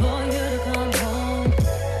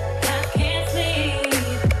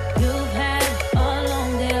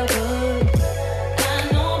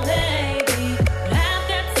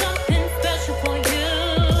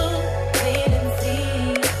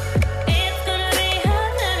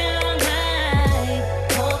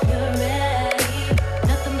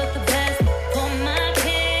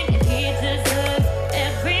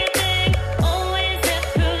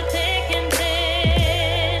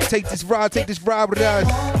 Take this ride with us.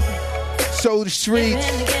 Soul the Streets.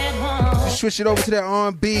 Just switch it over to that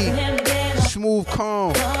R&B. Smooth,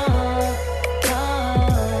 calm.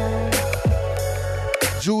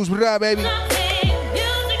 Jules, what up, baby?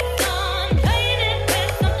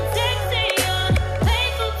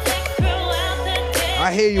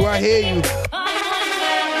 I hear you.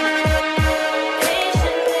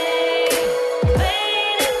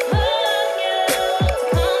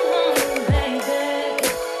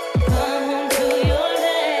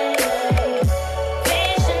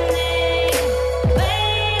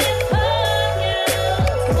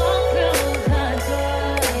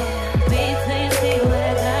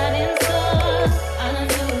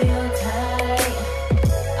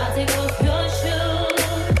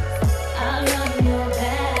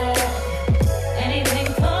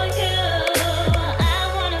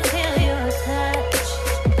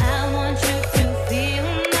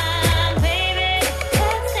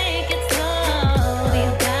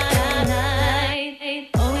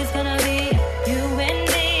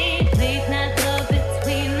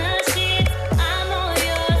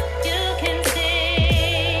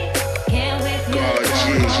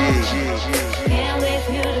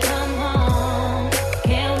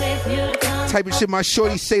 Type of shit my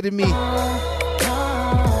shorty say to me. She like,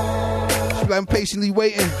 I'm patiently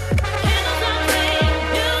waiting.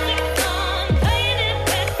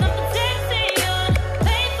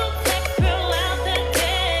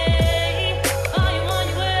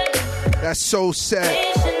 That's so sad.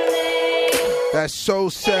 That's so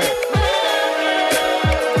sad.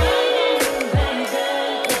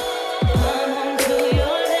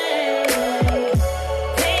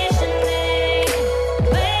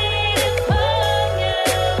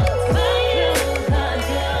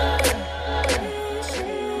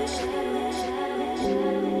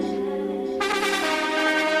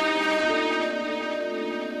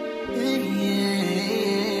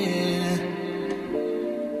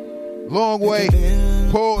 Long way.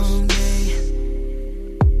 Pause.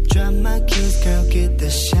 Drop my keys, girl, get the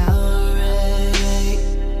shower ready.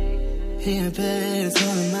 Here, bed, it's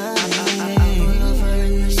on my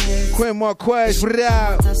Quinn Marquez, what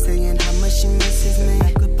up? Saying how much she misses me.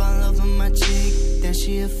 I grip all over my cheek, then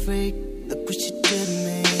she a freak. Look what she did to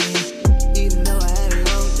me. Even though I had a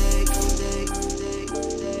long day.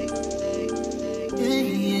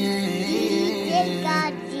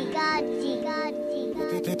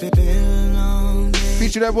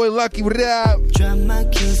 Feature that boy Lucky, what up? Drop my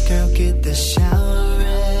keys, girl, get the shower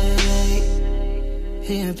ready.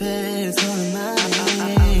 Here, bed, it's on my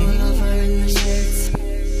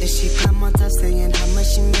and she come on top saying how much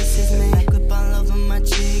she misses me. I grip all over my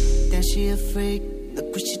cheek, then she a freak.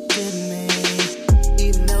 Look what she did to me.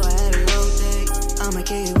 Even though I had a long day, I'ma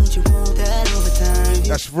get you what you want, that overtime.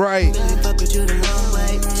 That's right. Really fuck with you the long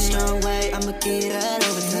way, strong way. I'ma get that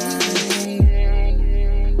overtime.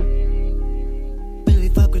 Really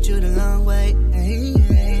fuck with you the long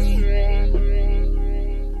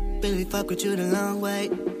fuck with you the long way.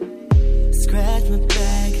 Scratch my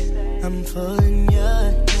back, I'm pulling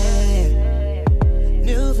your hair.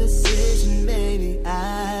 New decision, baby,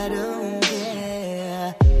 I don't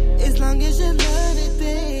care. As long as you learn it,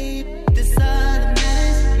 babe, that's all that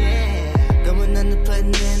matters, yeah. Going on the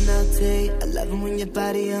button and I'll take. I love it when your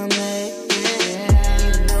body on me, yeah.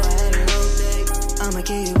 Even though I had a long day, I'ma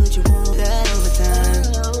give you what you want, that overtime.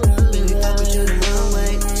 Baby, fuck with you the long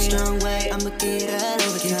way, strong way, I'ma get that overtime.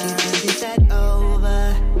 Get that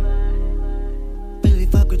over. Baby,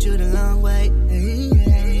 fuck with you the long way.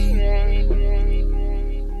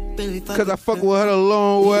 Cause I fuck with her the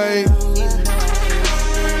long way.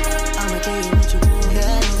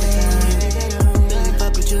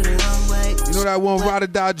 You know that one ride or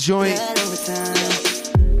die joint?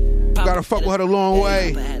 Gotta fuck with her the long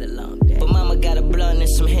way. But mama got a blunt and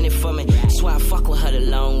some Henny for me. That's why I fuck with her the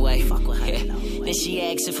long way. Then she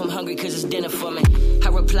asks if I'm hungry cause it's dinner for me. I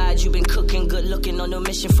replied, you been cooking, good looking on no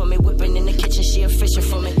mission for me. Whipping in the kitchen, she a fisher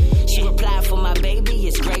for me. She replied, for my baby,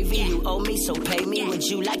 it's gravy. You owe me, so pay me. Would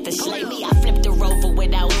you like to slay me? I flipped her over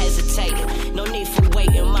without hesitating. No need for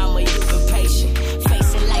waiting, mama, you've been patient.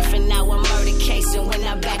 Facing life and now I'm murder casing. When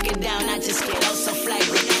I back it down, I just get oh so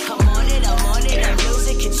flagrant. I'm on it, I'm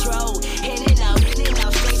losing control. In and out,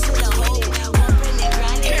 straight to the hole. Bumping and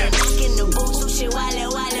grinding and knocking the boots. Some shit, wale.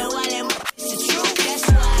 It's the truth, that's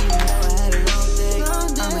why.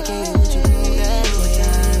 I'ma get you what you need.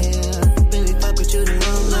 Really fuck with you the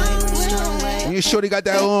long way. Strong way. And you shorty got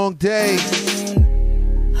that long day. She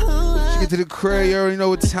get to the crib, you already know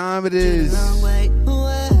what time it is.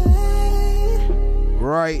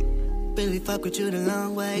 Right. Really fuck with you the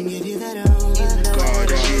long way. Give you that over. I'ma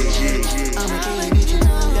get you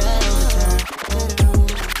that overtime.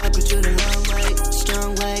 Fuck with you the long way.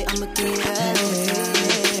 Strong way. I'ma get you that overtime.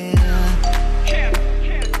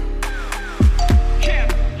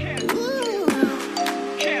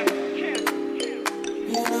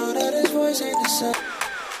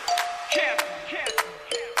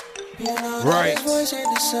 Right.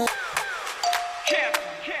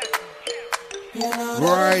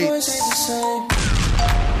 Right.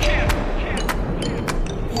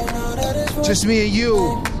 Just me and you.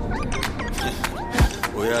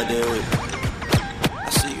 We out there with. I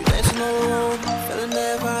see you dancing all alone, feeling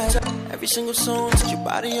that vibe. Every single song, touch your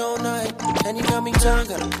body all night. And you got me done,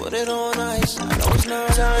 gotta put it on ice. I know it's not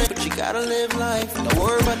time, but you gotta live life. Don't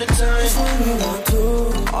worry about the time.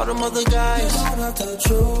 All them other guys,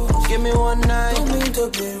 give me one night.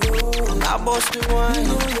 I bust the wine.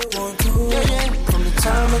 Yeah. From the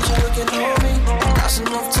time that you're looking on me, that's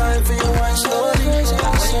enough time for your wine slowly.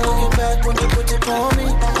 When you're looking back, when you put it on me,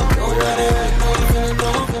 don't let it act, know you feeling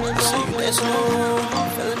low. I see you dancing all around,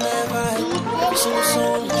 feeling that vibe. Every single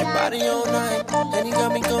song, your body all night. And you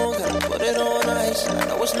got me going, gotta put it on ice. I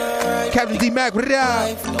know it's not right. Captain D-Mac, what it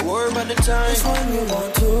up? Don't worry about the time.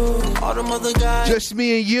 All them other guys, just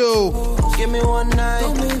me and you. Give me one night.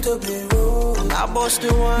 I bust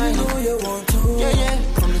the wine. Yeah.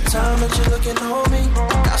 From the time that you're looking on me,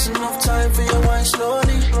 that's enough time for your wine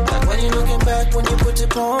slowly. Like when you're looking back, when you put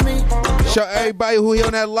it on me. Shout everybody who here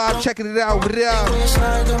on that live, checking it out. What it up?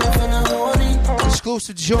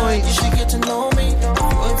 Exclusive joint. You should get to know me.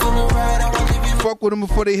 Fuck with them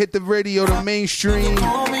before they hit the radio, the mainstream.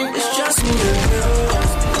 It's just me.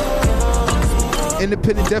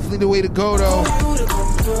 Independent, definitely the way to go, though.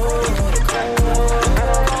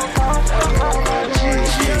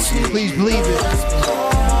 Please believe it.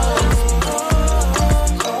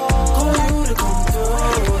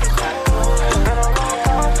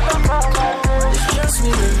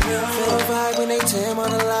 When they dim on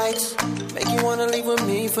the lights, make you wanna leave with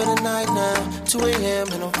me for the night now. 2 a.m.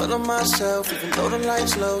 and I'm feeling myself, even though the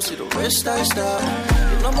lights low, see the wrist I stop.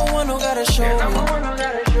 You're number one who gotta show me.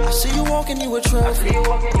 I see you walking, you a trophy.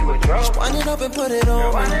 Just wind it up and put it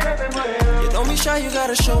on me. You don't be shy, you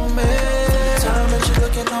gotta show me. Time that you're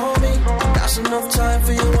looking on me, that's enough time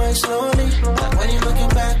for you wine slowly. Like when you're looking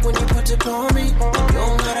back, when you put it on me, you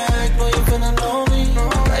don't gotta act, boy, you feeling lonely.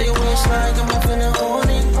 Got your waistline, got me feeling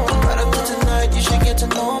horny. Right up to tonight, you should get to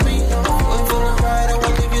know me. When feeling right, I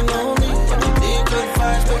won't leave you lonely. If you need good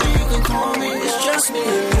vibes, baby, you can call me. It's just me and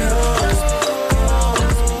you.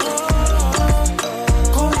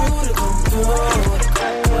 Call you to come through.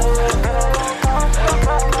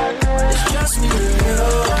 It's just me and you.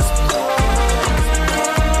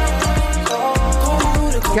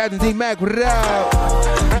 Captain D-Mac, what it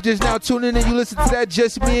up? you just now tuning in, you listen to that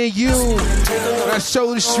Just Me and You. And I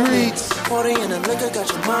show the streets.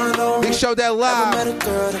 Big show that live.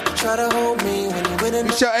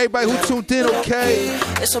 Big show everybody who tuned in, okay?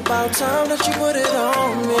 It's about time that you put it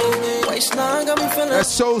on me. Waistline got me feeling. That's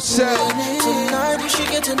so sad. Tonight you should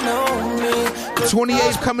get to know me. The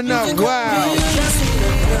 28th coming up. Wow.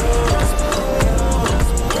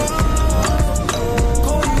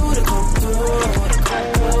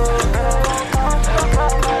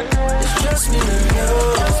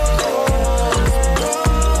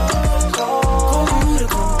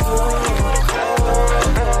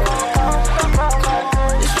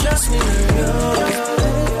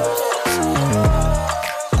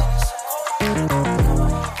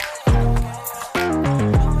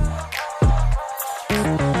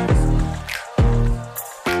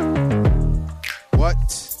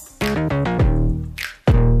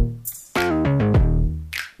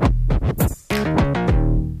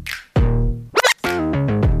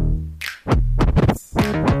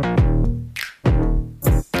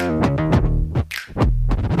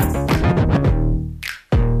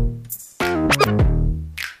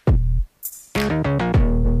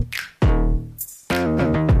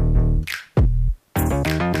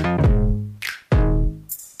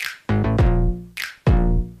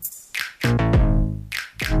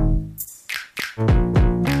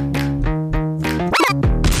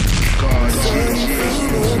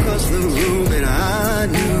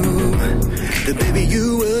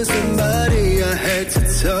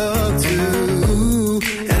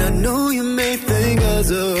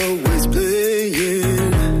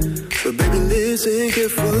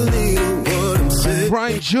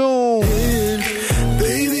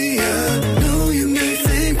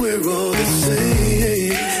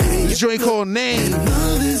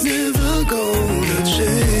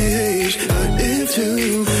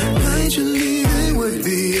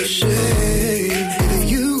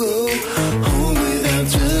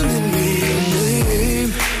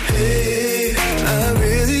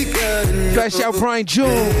 Brian June. I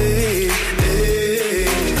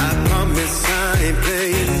promise I ain't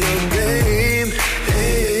playing no game.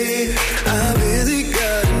 Hey, I really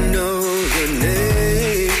gotta know your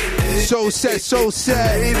name. So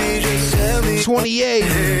sad. 28.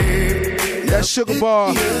 That's Sugar Bar.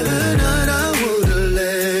 I would've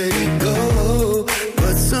let it go,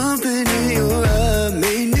 but something in your eye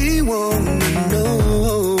made me wanna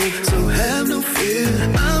know. So have no fear,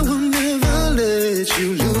 I will never let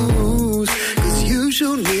you lose.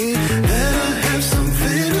 Show me that I have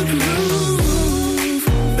something to prove.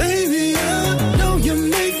 Baby, I know you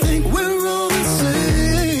may think we're all the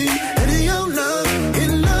same. And your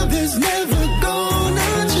love is never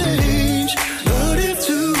gonna change. But if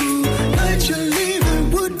tonight you're leaving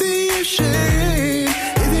would be a shame.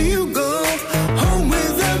 If you go home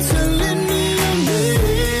without telling me your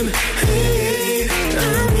name. Hey, I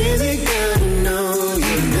really gotta know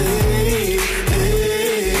your name.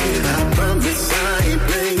 Hey, I promise I ain't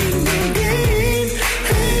playing no game.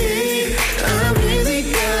 Hey, I really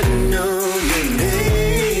gotta know your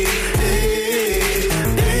name. Hey,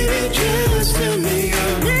 baby, just tell me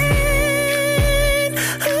your name.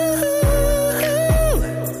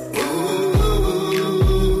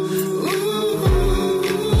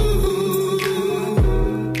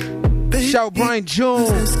 Shout Brian Jones.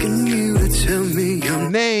 Asking you to tell me your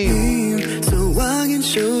name, so I can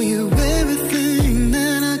show you everything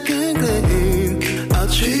that I can claim. I'll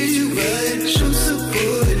treat you right, show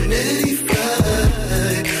support in any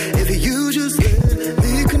fight. If you just let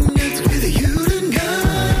me connect with you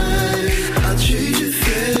tonight, I'll treat you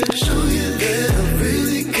fair, show you that I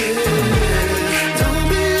really care. Don't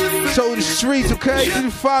be afraid. So the streets, okay?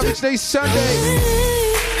 3-5 each day Sunday.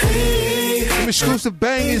 Some exclusive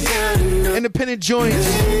bangers, independent joints.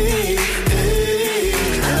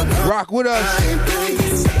 Rock with us.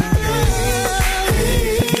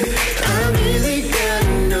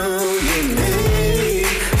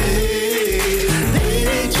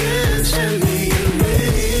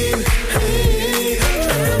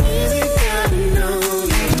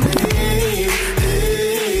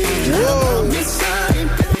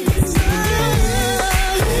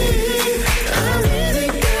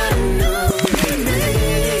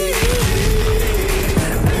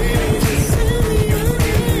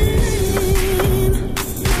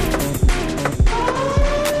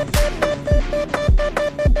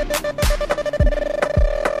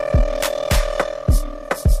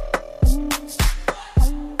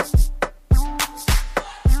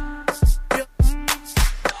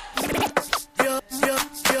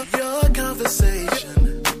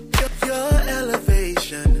 Your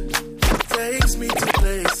elevation takes me to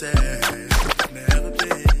places I've never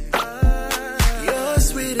been.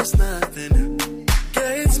 as nothing.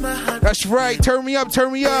 Gates my heart. That's right. Turn me up.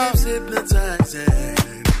 Turn me up. Hypnotizing.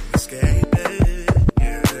 Escaping.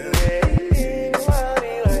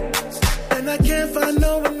 And I can't find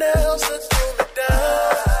no one else to pull me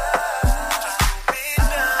down.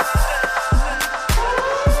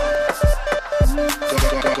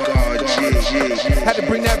 Had to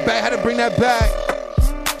bring that back. Had to bring that back.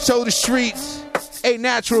 Show the streets. A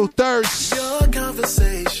natural thirst. Your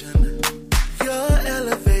conversation, your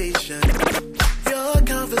elevation, your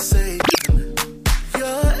conversation,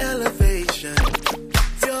 your elevation,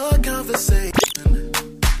 your conversation,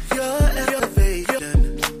 your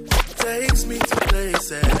elevation takes me to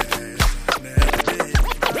places I've never been.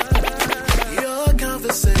 Your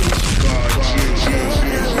conversation, your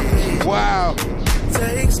elevation, wow,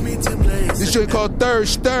 takes me to places. This joint called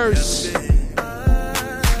Thirst.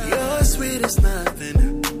 You're sweet as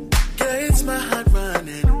nothing. Gets my heart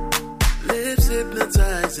running. Lips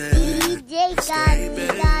hypnotizing. DJ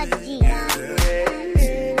Gaji.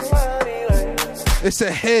 It's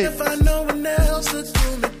a hit. If I know one else to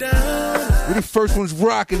pull me down. We're the first ones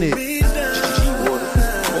rocking it. DJ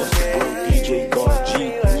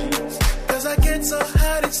Gaji. Cause I get so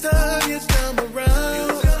hot each time you come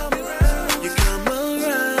around. You come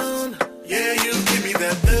around. Yeah, you give me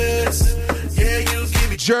that thirst. Yeah, you give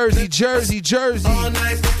me Jersey. all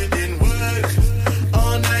night, but it didn't work.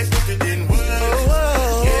 All night, but it didn't work.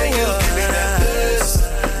 Yeah, you give me that thirst.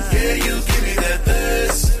 Yeah, you give me that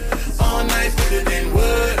thirst. All night, but it didn't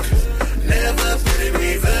work. Never put it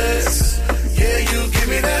reverse. Yeah, you give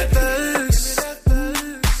me that thirst.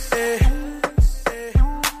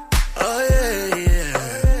 Oh yeah.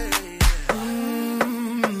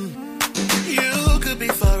 You could be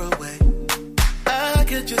far away. I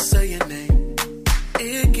could just say your name.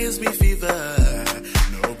 It gives me fever,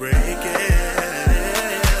 no breaking.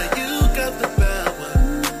 You got the power,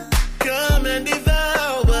 come and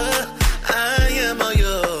devour. I am all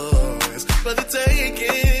yours for the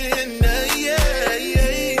taking. Yeah.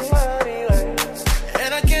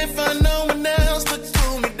 And I can't find no one else to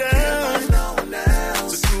cool me down.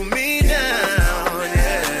 To cool me down,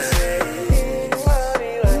 yeah.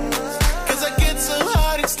 Cause I get so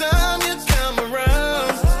hot each time you come around.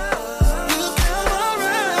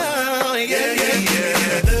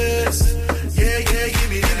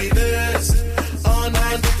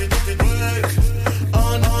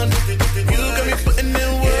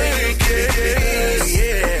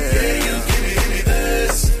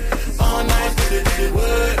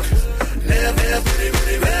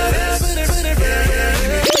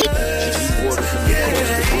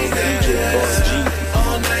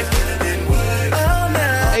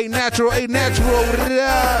 A natural.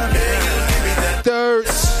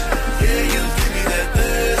 Thirst.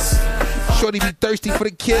 Shorty be thirsty for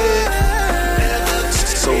the kid.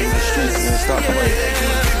 So in the streets, man, stop playing.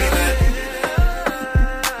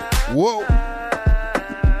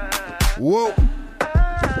 Whoa.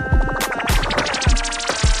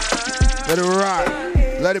 Let it rock.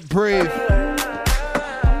 Let it breathe.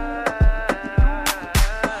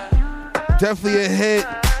 Definitely a hit.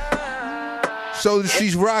 So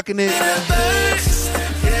she's rocking it.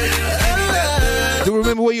 Do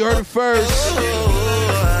remember where you heard it first.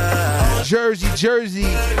 Jersey.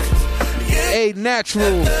 A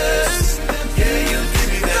natural.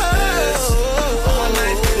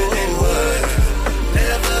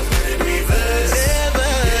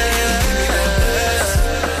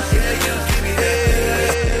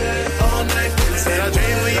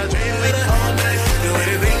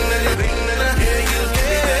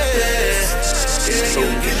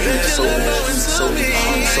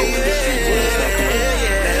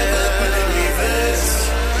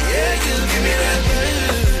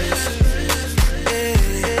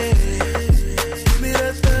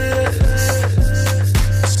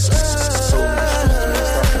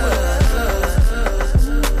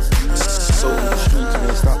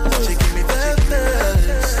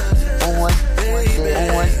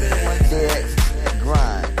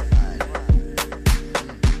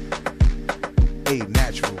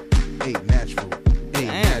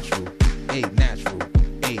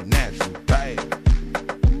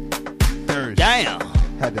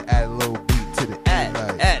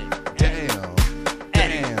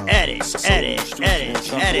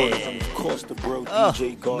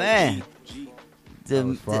 Oh man,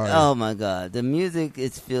 oh my God, the music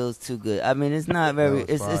feels too good. I mean, it's not very,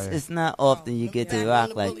 it's not often you get to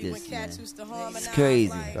rock like this, man. It's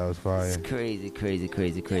crazy. That was fire. It's crazy.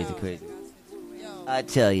 I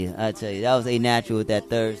tell you, that was A Natural with that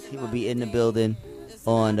thirst. He will be in the building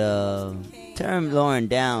on turn Lauren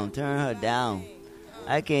down, turn her down.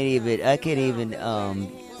 I can't even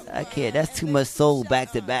I can't. That's too much soul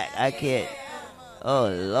back to back. I can't. Oh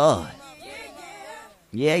Lord.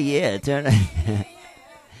 Yeah.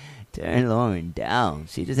 Turn Lauren down.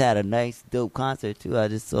 She just had a nice, dope concert too. I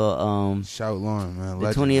just saw shout Lauren, man. The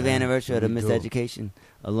Legend, 20th man. anniversary of the Really Miseducation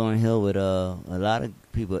of Lauren Hill with a lot of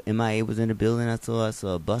people. MIA was in the building. I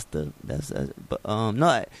saw Buster. That's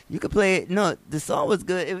no, you could play it. No, the song was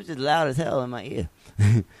good. It was just loud as hell in my ear.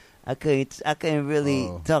 I couldn't really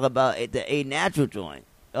talk about it, the A Natural joint.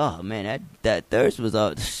 Oh man, that thirst was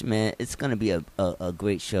man. It's gonna be a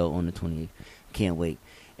great show on the 20th. Can't wait.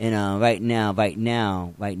 And right now,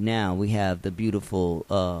 we have the beautiful.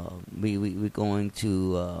 We're going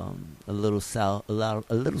to a little south,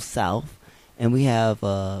 and we have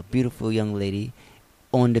a beautiful young lady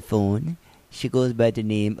on the phone. She goes by the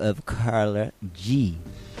name of Carla G.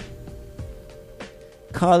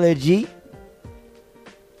 Carla G.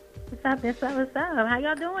 What's up? How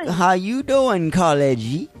y'all doing? How you doing, Carla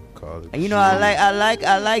G? You know, I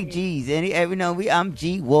like G's, and every now I'm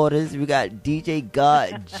G Waters. We got DJ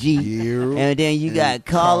God G, and then you got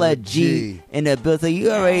Carla G in the bill. So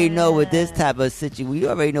you already know what this type of situation. You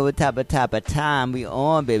already know what type of time we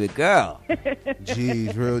on, baby girl.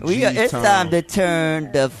 G's, real G's. It's time to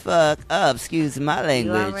turn the fuck up. Excuse my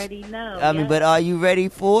language. You already know. I mean, but are you ready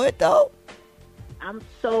for it though? I'm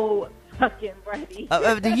so fucking ready.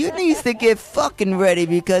 You need to get fucking ready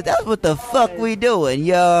because that's what the fuck we doing,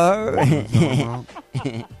 yo.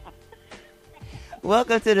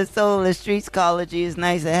 Welcome to the Soul of the Streets College. It's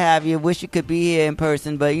nice to have you. Wish you could be here in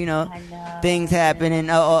person, but you know things happen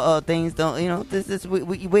and things don't. You know, this is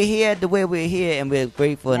we're here the way we're here, and we're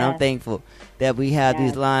grateful and I'm thankful that we have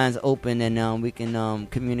these lines open and we can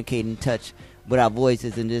communicate and touch with our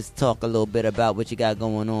voices and just talk a little bit about what you got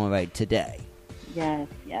going on right today. Yes.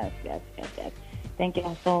 Thank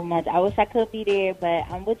y'all so much. I wish I could be there, but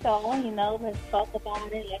I'm with y'all. You know, let's talk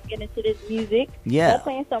about it. Let's get into this music. Yeah. They're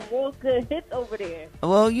playing some real good hits over there.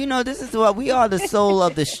 Well, you know, this is what we are, the soul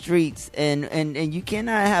of the streets, and you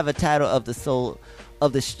cannot have a title of the soul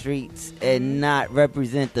of the streets and not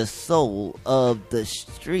represent the soul of the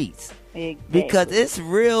streets. Exactly. Because it's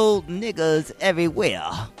real niggas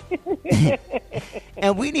everywhere.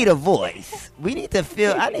 And we need a voice. We need to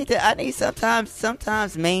feel I need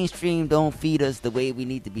sometimes mainstream don't feed us the way we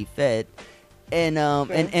need to be fed.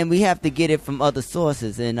 And we have to get it from other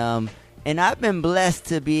sources. And I've been blessed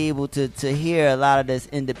to be able to hear a lot of this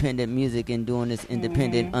independent music and doing this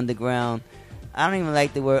independent underground. I don't even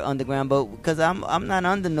like the word underground, but because I'm not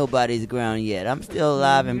under nobody's ground yet. I'm still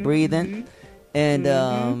alive and breathing. And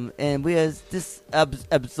we are just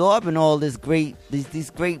absorbing all this these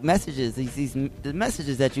great messages, the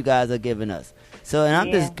messages that you guys are giving us. So, and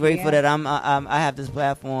I'm just grateful that I have this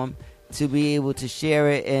platform to be able to share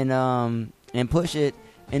it and push it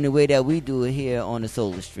in the way that we do it here on the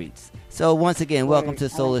Solar Streets. So, once again, welcome to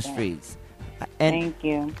Solar Streets. Thank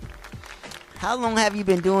you. How long have you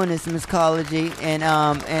been doing this, Miss College? And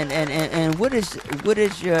what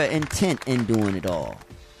is your intent in doing it all?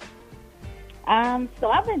 So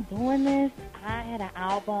I've been doing this. I had an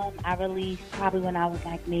album I released probably when I was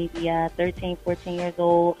like maybe 13, 14 years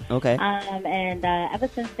old. Okay. And ever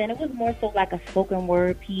since then, it was more so like a spoken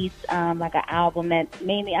word piece, like an album that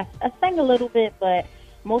mainly I sang a little bit, but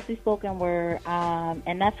mostly spoken word.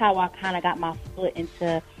 And that's how I kind of got my foot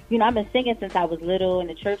into, you know, I've been singing since I was little in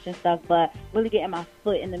the church and stuff, but really getting my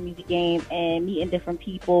foot in the music game and meeting different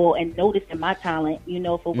people and noticing my talent, you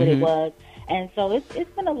know, for what it was. And so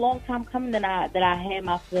it's been a long time coming that I had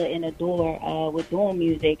my foot in the door with doing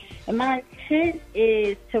music. And my intent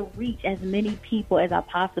is to reach as many people as I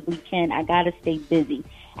possibly can. I got to stay busy.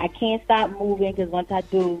 I can't stop moving because once I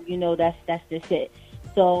do, you know, that's just it.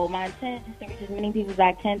 So my intent is to reach as many people as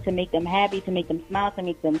I can to make them happy, to make them smile, to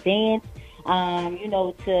make them dance, you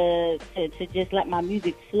know, to just let my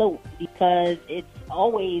music float because it's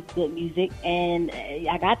always good music and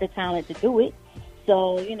I got the talent to do it.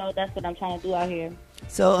 So, you know, that's what I'm trying to do out here.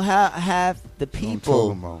 So have the people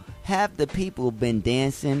been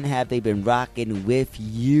dancing? Have they been rocking with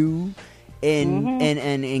you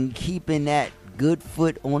and keeping that good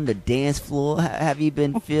foot on the dance floor? Have you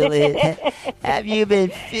been feeling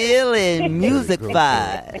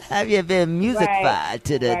music-fied? Have you been music-fied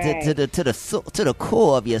to the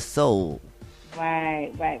core of your soul?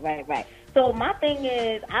 Right. So my thing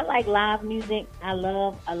is, I like live music. I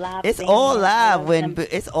love a live. It's all live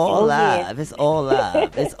it's all live. It's all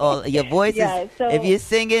live. It's all your voice is. So, if you're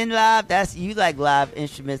singing live, that's you like live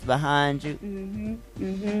instruments behind you.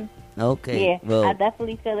 Okay. Yeah, well, I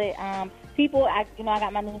definitely feel it. People, I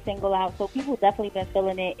got my new single out, so people definitely been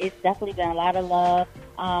feeling it. It's definitely been a lot of love.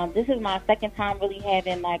 This is my second time really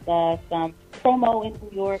having like some promo in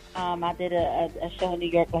New York. I did a show in New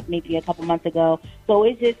York like maybe a couple months ago. So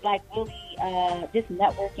it's just like really just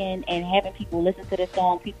networking and having people listen to the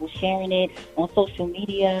song, people sharing it on social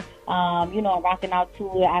media. You know, rocking out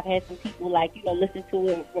to it. I've had some people like, you know, listen to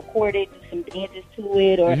it, record it, do some dances to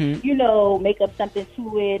it, or, you know, make up something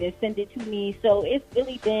to it and send it to me. So it's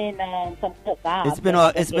really been some good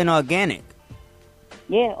vibes. It's been organic.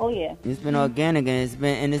 Yeah, oh yeah. It's been organic,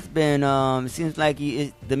 and it's been it seems like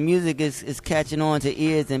the music is catching on to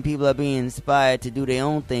ears, and people are being inspired to do their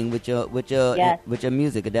own thing with your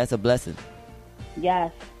music. That's a blessing.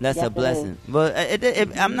 Yes, that's a blessing. But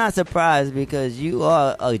I'm not surprised because you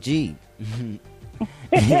are a G.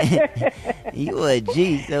 You a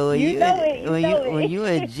G, so when you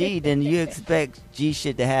a G, then you expect G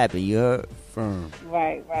shit to happen. You're firm.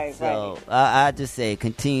 Right. So I just say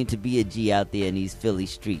continue to be a G out there in these Philly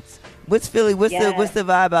streets. What's Philly? What's the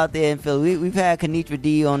vibe out there in Philly? We've had Kenitra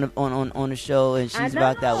D on the show, and she's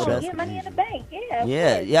rocked out with us. Yeah, Money in the Bank. Yeah. You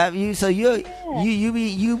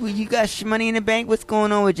got money in the bank. What's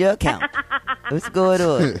going on with your account? What's going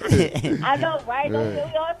on? I know, right? We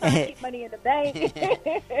all trying to keep money in the bank.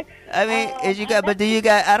 I mean, do you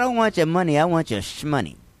got? I don't want your money. I want your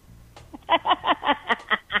shmoney.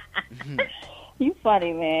 You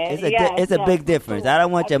funny, man. It's a big difference. I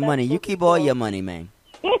don't want your money. You keep all your money, man.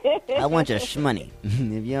 I want your shmoney.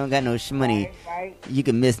 If you don't got no shmoney, right. You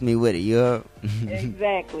can miss me with it. You're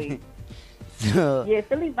exactly. So, yeah,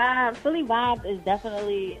 Philly vibes is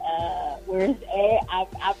definitely where it's at.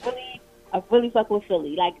 I really fuck with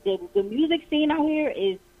Philly. Like the music scene out here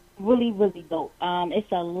is really, really dope.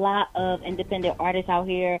 It's a lot of independent artists out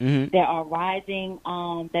here that are rising,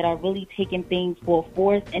 that are really taking things full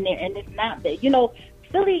force, and it's not that, you know,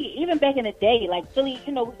 Philly, even back in the day, like Philly,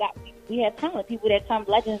 you know, we have talent, people that come,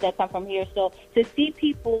 legends that come from here. So to see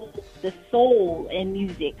people, the soul in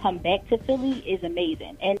music come back to Philly is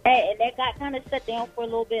amazing, and that got kind of shut down for a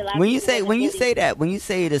little bit. When you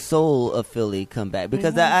say the soul of Philly come back,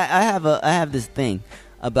 because I have this thing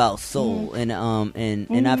about soul, and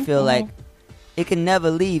I feel like it can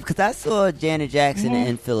never leave, because I saw Janet Jackson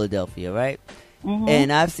in Philadelphia, right?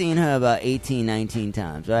 And I've seen her about 18, 19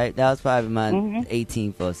 times, right? That was probably my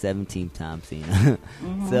 18th or 17th time seeing her.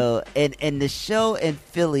 So, and the show in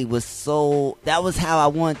Philly was that was how I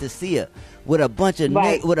wanted to see her. With a bunch of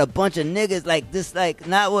niggas like this, like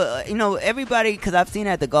not with, you know, everybody, because I've seen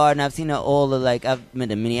her at the Garden, I've seen her I've been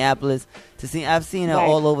to Minneapolis I've seen her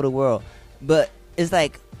all over the world, but it's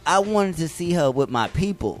like I wanted to see her with my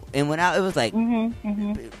people, and it was like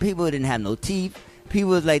people didn't have no teeth.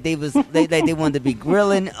 People was like they wanted to be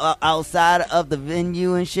grilling outside of the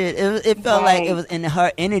venue and shit. It felt like it was in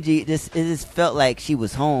her energy. It just felt like she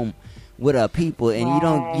was home with her people, and you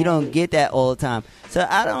don't get that all the time. So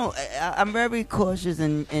I'm very cautious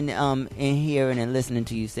in hearing and listening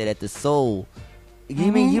to you say that the soul.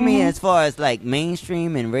 You mean as far as like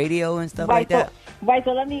mainstream and radio and stuff like that? Right.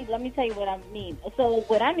 So let me tell you what I mean. So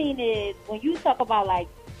what I mean is when you talk about like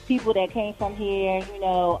people that came from here, you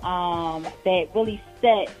know, that really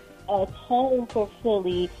set a tone for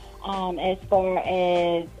Philly, as far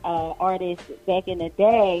as artists back in the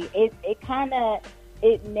day, it's kind of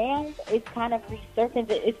resurfacing.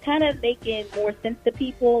 It's kind of making more sense to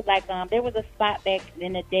people. Like there was a spot back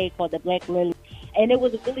in the day called the Black Lily, and it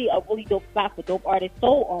was a really dope spot for dope artists,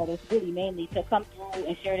 soul artists, really mainly, to come through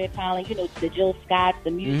and share their talent. You know, the Jill Scotts,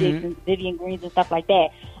 the music, and Vivian Greens and stuff like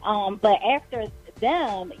that. But after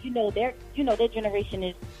them, their generation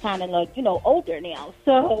is kind of like, older now.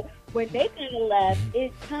 So when they kind of left,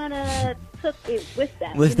 it kind of took it with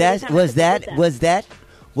them. Was that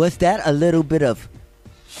a little bit of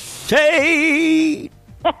shade?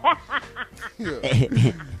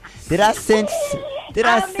 Did I sense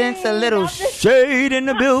a little shade in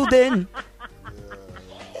the building?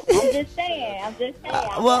 I'm just saying.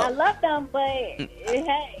 I love them, but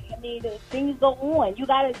things go on.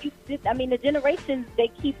 The generations, they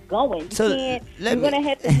keep going. You're gonna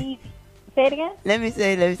have to say it again. Let me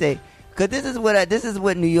say, because this is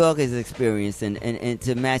what New York is experiencing, and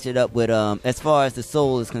to match it up with as far as the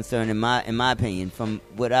soul is concerned, in my opinion, from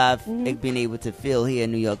what I've been able to feel here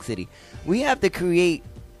in New York City, we have to create,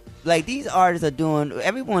 like, these artists are doing.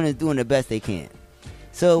 Everyone is doing the best they can.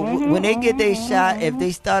 So when they get their shot, if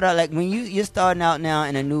they start out, like when you're starting out now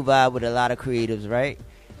in a new vibe with a lot of creatives, right?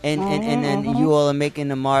 And then you all are making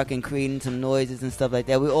the mark and creating some noises and stuff like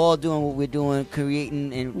that. We're all doing what we're doing,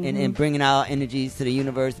 creating and bringing our energies to the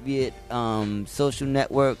universe, be it social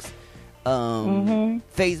networks,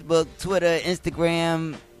 Facebook, Twitter,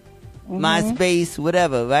 Instagram, MySpace,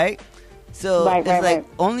 whatever, right? So it's like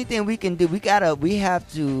only thing we can do. We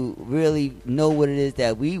have to really know what it is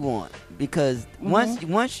that we want, because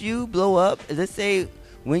once you blow up, let's say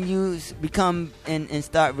when you become and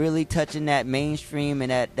start really touching that mainstream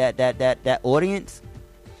and that audience.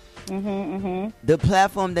 The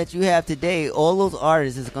platform that you have today, all those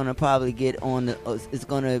artists is gonna probably get on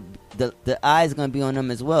the eye is gonna be on them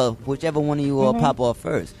as well, whichever one of you all pop off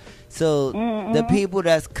first. So the people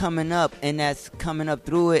that's coming up and that's coming up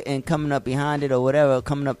through it and coming up behind it or whatever,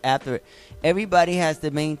 coming up after it, everybody has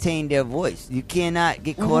to maintain their voice. You cannot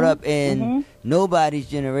get caught up in nobody's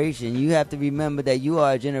generation. You have to remember that you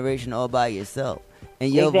are a generation all by yourself,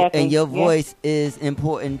 and your voice is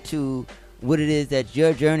important to what it is that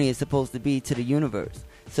your journey is supposed to be to the universe.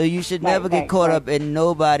 So you should never get caught up in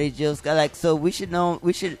nobody just like. So we should know.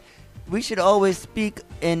 We should always speak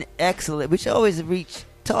in excellent. We should always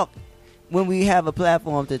talk when we have a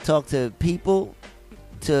platform to talk to people.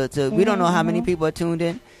 We don't know how many people are tuned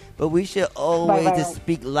in, but we should always just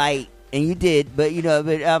speak light. And you did, but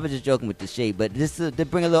I was just joking with the shade. But just to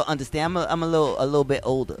bring a little understanding, I'm a little bit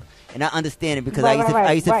older, and I understand it because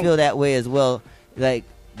I used to feel that way as well, like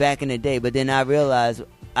back in the day. But then I realized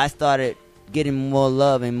I started getting more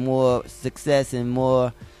love and more success and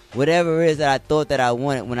more whatever it is that I thought that I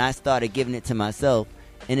wanted when I started giving it to myself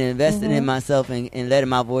and investing in myself and letting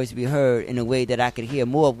my voice be heard in a way that I could hear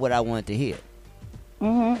more of what I wanted to hear.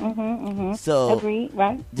 So agreed.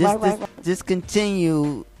 Just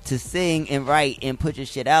continue to sing and write and put your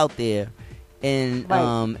shit out there, and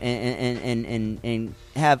and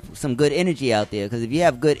have some good energy out there. Because if you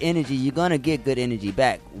have good energy, you're gonna get good energy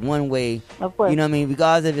back one way. Of course. You know what I mean?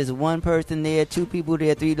 Regardless if it's one person there, two people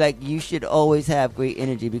there, three. Like, you should always have great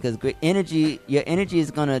energy, because great energy, your energy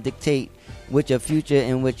is gonna dictate what your future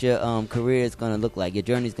and what your career is gonna look like. Your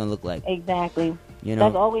journey is gonna look like. Exactly. You know?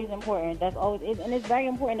 That's always important. And it's very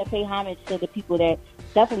important to pay homage to the people that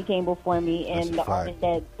definitely came before me, and the artists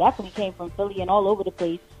that definitely came from Philly and all over the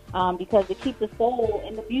place, because it keeps the soul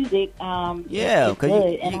in the music. Yeah,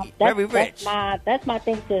 because very rich. That's my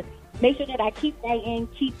thing, to make sure that I keep writing,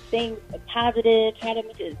 keep staying positive, try to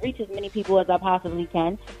reach as many people as I possibly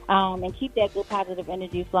can, and keep that good positive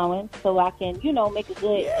energy flowing, so I can, make a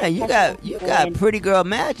good. Yeah, you got pretty girl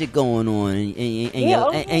magic going on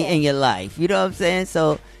in your life. You know what I'm saying?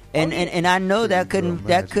 So, and I know that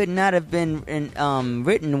could not have been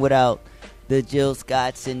written without the Jill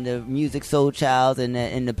Scotts and the Music Soul Childs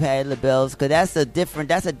and the Patti LaBelle's, because that's a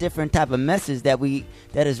different type of message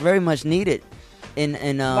that is very much needed in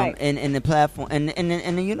the platform and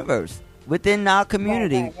in the universe within our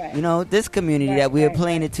community. Right. This community that we are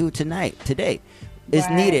playing it to today is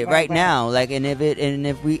needed right now. Like, and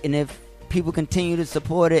if people continue to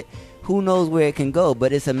support it, who knows where it can go?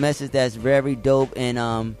 But it's a message that's very dope,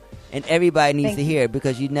 and everybody needs to hear it,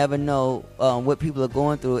 because you never know what people are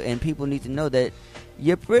going through, and people need to know that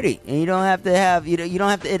you're pretty, and you don't have to have you don't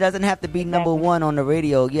have to. It doesn't have to be number one on the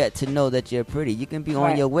radio yet to know that you're pretty. You can be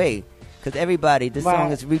on your way. Because this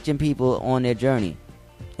song is reaching people on their journey,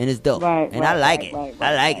 and it's dope. I like it.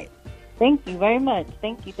 I like it. Thank you very much.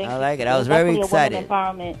 Thank you. I like it. I was very excited.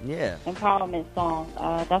 Empowerment song.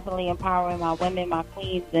 Definitely empowering my women, my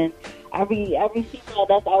queens, and every female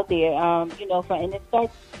that's out there. And it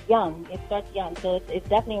starts young. So it's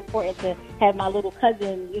definitely important to have my little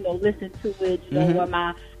cousin, listen to it, or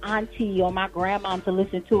my auntie or my grandma to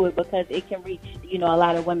listen to it, because it can reach, a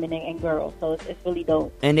lot of women and girls. So it's really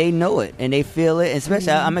dope. And they know it and they feel it.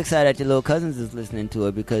 Especially, I'm excited that your little cousins is listening to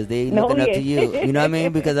it, because they looking up to you. You know what I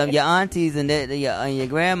mean? Because your aunties and your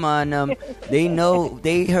grandma and them, they know,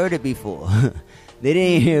 they heard it before. They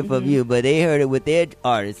didn't hear it from you, but they heard it with their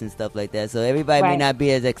artists and stuff like that. So everybody may not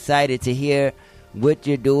be as excited to hear what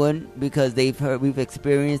you're doing, because we've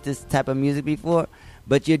experienced this type of music before,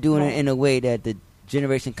 but you're doing it in a way that the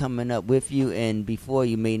generation coming up with you and before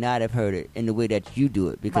you may not have heard it in the way that you do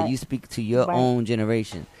it, because you speak to your own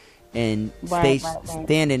generation and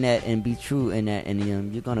stand in that and be true in that,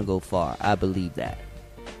 and you're gonna go far. I believe that.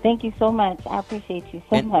 Thank you so much. I appreciate you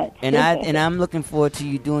so much. And I'm looking forward to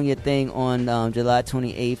you doing your thing on July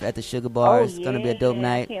 28th at the Sugar Bar. It's gonna be a dope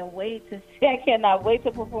night. I cannot wait to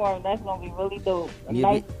perform. That's gonna be really dope.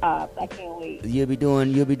 Nice pops. I can't wait. You'll be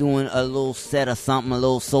doing a little set or something, a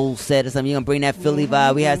little soul set or something. You're gonna bring that Philly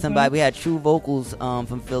vibe. We had we had True Vocals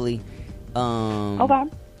from Philly last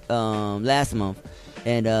month.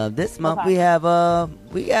 And this month we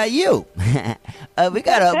got you. we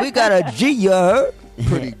got a Gia.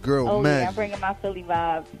 Pretty girl, Oh man. yeah, I'm bringing my Philly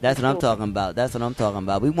vibes. That's what I'm talking about. That's what I'm talking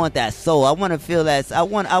about. We want that soul. I want to feel that. I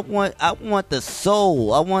want the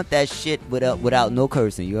soul. I want that shit without no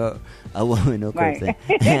cursing. You heard? I want no cursing.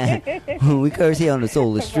 When we curse here on the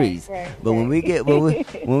soul of streets, but when we get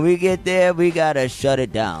there, we gotta shut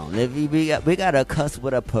it down. We gotta cuss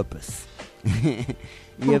with a purpose.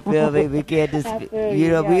 You feel me? We can't just,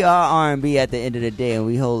 we are R&B at the end of the day, and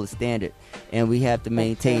we hold a standard, and we have to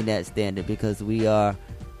maintain that standard because we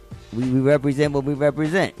represent what we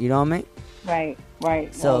represent. You know what I mean? Right.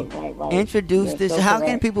 So, right. introduce this. So How correct.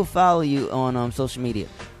 can people follow you on social media?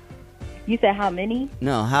 You said how many?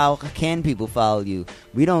 No, how can people follow you?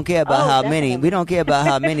 We don't care about how many. We don't care about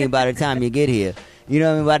how many by the time you get here. You know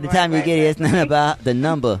what I mean? By the time you get here, it's not about the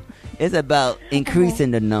number. It's about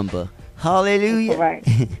increasing the number. Hallelujah. Right.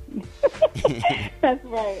 That's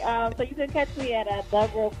right. So you can catch me at The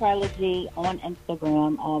Real Carla G on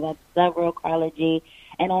Instagram. That's The Real Carla G.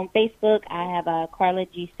 And on Facebook, I have Carla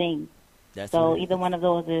G Sings. So either one of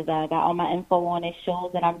those is got all my info on it,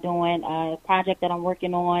 shows that I'm doing, a project that I'm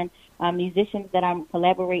working on, musicians that I'm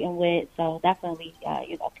collaborating with. So definitely,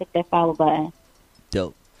 click that follow button.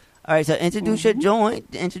 Dope. All right, so introduce your joint,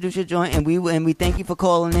 and we thank you for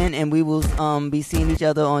calling in, and we will be seeing each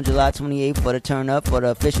other on July 28th for the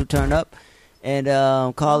official turn up. And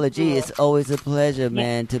Carla G, it's always a pleasure,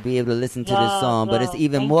 man, to be able to listen to this song. But it's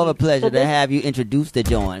even more of a pleasure to have you introduce the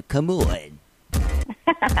joint. Come on.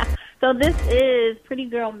 So this is Pretty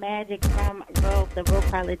Girl Magic from The Real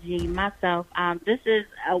Carla G, myself. This is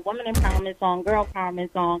a woman empowerment song, girl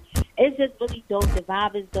empowerment song. It's just really dope. The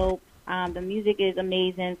vibe is dope. The music is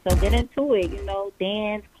amazing. So get into it.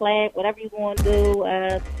 Dance, clap, whatever you want to do.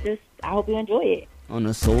 I hope you enjoy it. On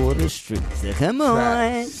the soul of the streets. So come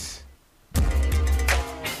on.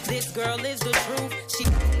 This girl is the truth.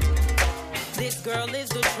 This girl is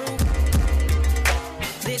the truth.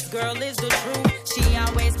 This girl is the truth. She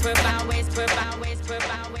always provide.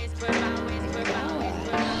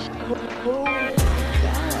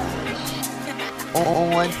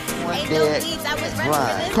 On that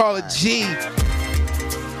ride. Carla G.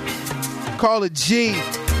 Carla G.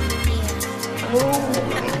 Oh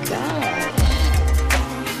my God.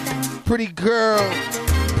 Pretty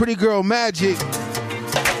girl magic.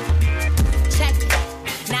 Check it.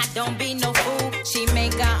 Now don't be no fool. She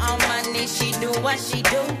make her own money. She do what she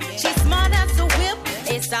do. She smart as a whip.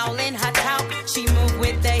 It's all in her talk. She move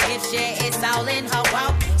with the hips. Yeah, it's all in her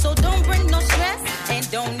walk. So don't bring no stress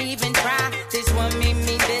and don't even try. This one mean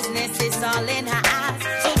business. It's all in her eyes.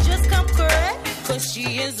 So just come correct, cause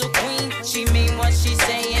she is a queen. She mean what she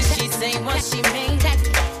say and she say what she mean.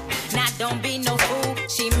 Now don't be no fool.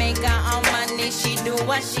 She make her own money. She do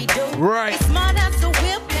what she do. Right. It's smart as a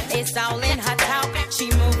whip. It's all in her talk. She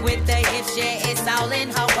move with the hips. Yeah, it's all in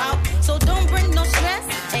her walk. So don't bring no stress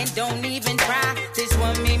and don't even try. This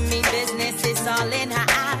one mean business. It's all in her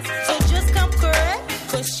eyes. So just come correct,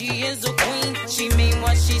 cause she is a queen. She mean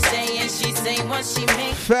what she say and she say what she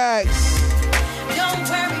mean. Facts. Don't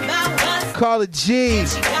worry about us. Carla G.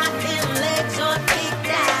 She got them legs or thick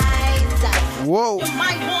thighs. Whoa. You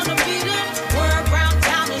might wanna meet her. Word round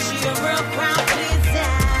town and she a real crowd pleaser.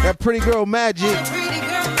 That pretty girl magic. Pretty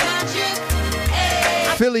girl magic.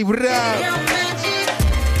 Ay. Philly, what Pretty up? girl magic.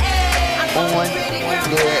 Ay. I call her pretty girl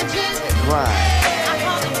magic. Right. I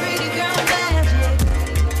call her pretty girl magic.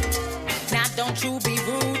 Now don't you be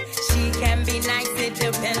rude. She can be nice. It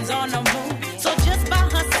depends on her mood. So just by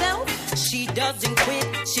herself, she doesn't quit.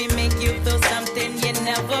 She make you feel something you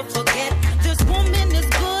never forget. This woman is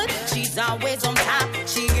good. She's always on top.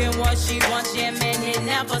 She get what she wants, yeah, man, it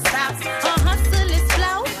never stops. Her hustle is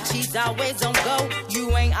slow. She's always on go.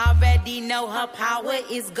 You ain't already know her power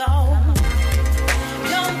is gold.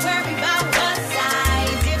 Don't worry about her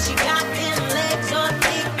size. If she got them legs or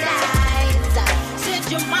thick thighs. Said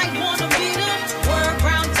you might wanna meet her. Word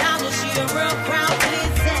round town and she a real crowd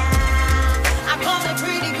pleaser. I call her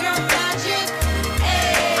pretty girl magic.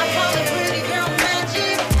 Ay. I call her pretty girl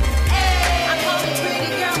magic. Ay. I call her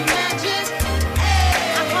pretty girl magic.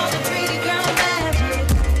 Ay. I call her pretty girl magic.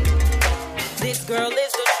 This girl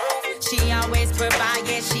is the truth. She always provide,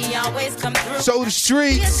 yeah, she always come through. So the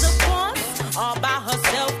streets. She is a boss, all by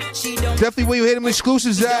herself. She don't Definitely where you hear them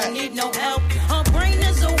exclusives at. need no help. Her brain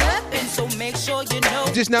is a weapon, so make sure you know.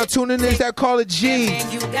 Just now tuning in, is that Carla G.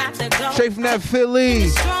 You got to go. Straight from that Philly.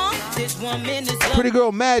 Strong. This woman is Pretty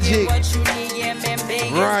girl magic. what you need, yeah, man,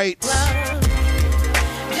 baby. Right. Don't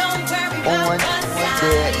worry about her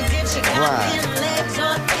size. If she got them legs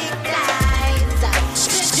or thick thighs.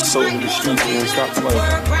 So in the street, man, stop playing.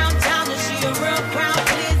 Work round town and she a real crowd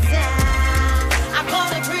pleaser. I call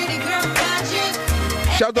her pretty girl magic.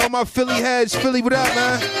 Shout out to all my Philly heads. Philly, what up,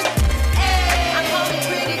 man? I call it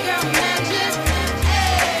pretty girl magic.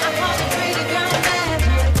 I call it pretty girl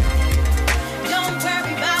magic. Don't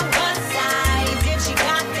worry about what size. If she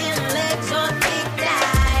got thin legs or thick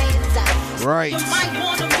thighs. Right. You might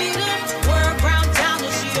wanna meet her. World round town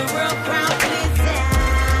and she a real crowd pleaser.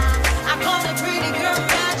 I call it pretty girl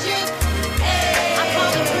magic. I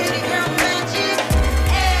call it pretty girl magic.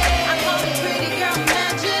 I call it pretty girl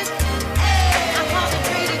magic. I call it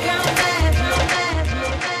pretty girl magic.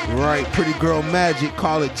 Right, pretty girl magic,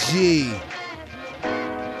 call it G.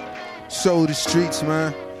 Soul the streets,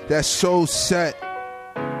 man. That soul set.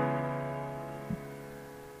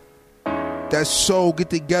 That soul get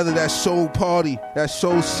together, that soul party, that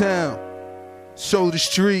soul sound. Soul the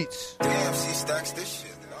streets. Damn, she stacks this shit.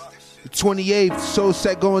 The 28th, soul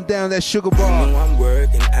set going down, that sugar bar. You know I'm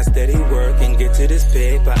working, I steady working, get to this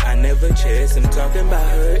paper, I never chase. I'm talking about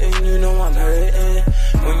hurting, you know I'm hurting.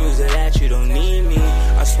 When you say that you don't need me,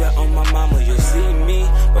 I swear on my mama you'll see me.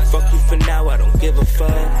 But fuck you for now, I don't give a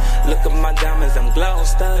fuck. Look at my diamonds, I'm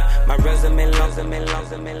glossed up. My resume long.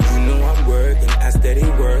 You know I'm working, I steady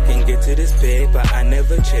working, get to this paper, I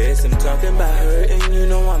never chase. I'm talking about hurting, you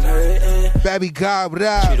know I'm hurting. Baby God, what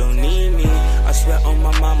up? You don't need me, I swear on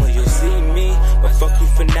my mama you'll see me. But fuck you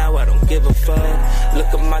for now, I don't give a fuck. Look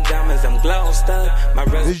at my diamonds, I'm glossed up. My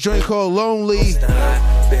resume this joint called Lonely.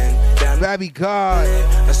 Baby God.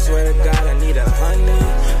 I swear to God, I need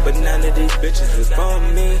 100, but none of these bitches is for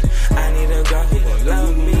me. I need a girl who gon'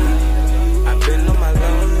 love me. I've been on my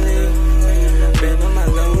lonely, been on my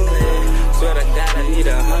lonely. Swear to God, I need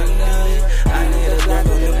 100. I need a girl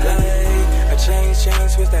who gon' love me. I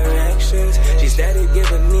change with directions. She's steady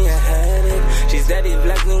giving me a headache. She's steady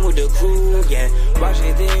flexing with the crew, yeah. Why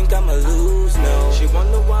she think I'ma lose? No. She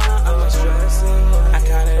wonder why I'm stressing. I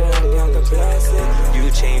count it up, count the blessing.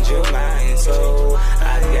 You change your mind, so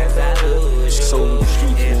I guess I lose you. So the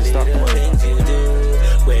streets, man, stop playing. Things you do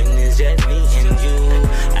when it's just me and you.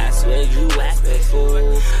 I swear you act a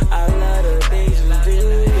fool. I love the things you do,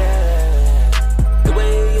 yeah. The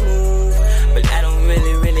way you move, but I don't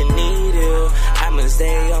really need you. I'ma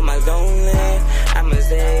stay on my lonely. I'ma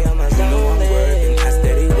stay on my lonely. You know I'm working, I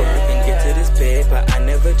steady working. Get to this paper, I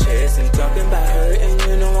never chase. I'm talking about hurting,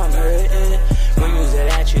 you know I'm hurting. When you say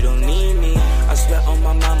that you don't need me, I swear on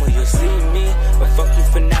my mama you'll see me. But fuck you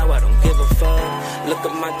for now, I don't give a fuck. Look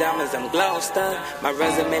at my diamonds, I'm glossed up. My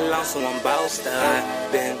resume long, so I'm bossed up.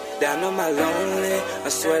 I've been down on my lonely. I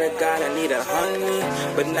swear to God, I need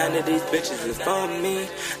 100, but none of these bitches is for me.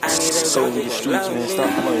 I need a girl who gon' love me.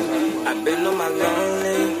 I've been on my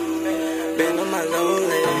lonely, been on my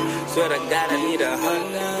lonely. Swear to God, I need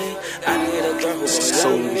 100. I need a girl who gon'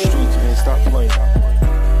 love me. the streets, man, stop playing.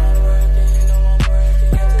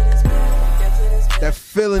 That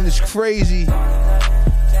feeling is crazy.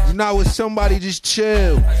 You're not with somebody, just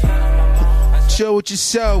chill. Chill with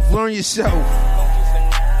yourself, learn yourself.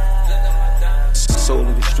 Soul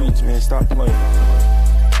of the streets, man, stop playing.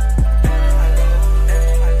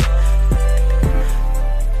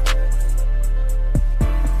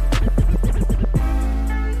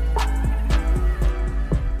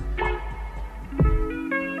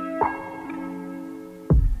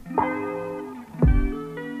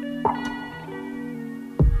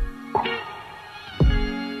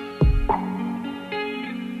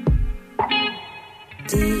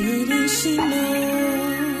 Didn't she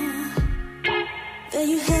know that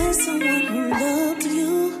you had someone who loved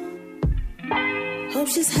you? Hope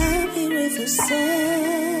she's happy with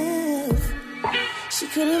herself. She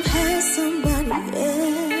could have had somebody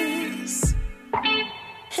else.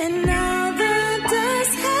 And now the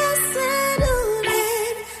dust has settled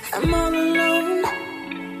and I'm all alone.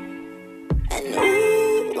 And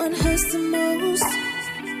ooh, what hurts the most,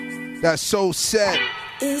 That's so sad.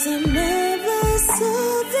 is I never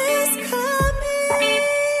saw this coming.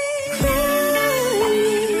 Crying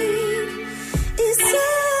is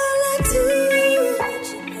all I do.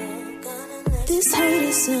 This hurt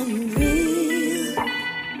is unreal.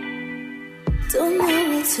 Don't know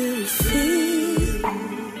what to feel.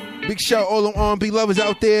 Big shout all them R&B lovers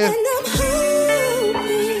out there. And I'm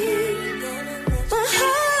hoping my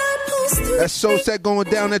heart pulls through. That soul set going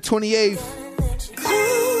down at 28th.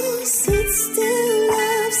 Cause it still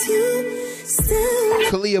loves you. Still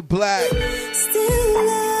Kalia Black. Still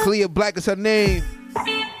love. Kalia Black is her name.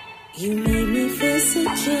 You made me feel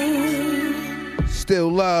secure. Still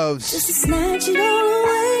loves. Just to snatch it all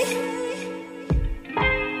away.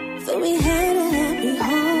 Thought we had a happy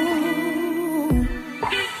home.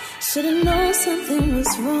 Should've known something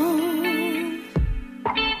was wrong.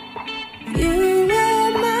 You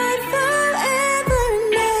were mine forever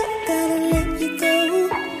and I gotta let you go.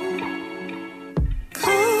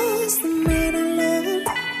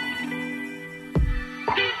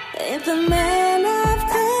 You're the man I've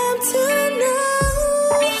come to know.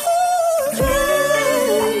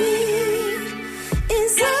 Crying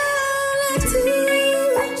is all I do.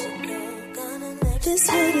 This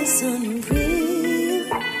hurt is unreal.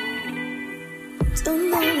 Don't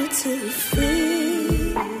know what to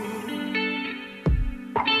feel.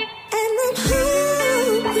 And I'm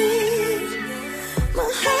hoping my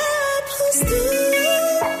heart pulls through.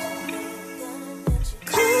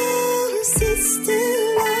 'Cause it still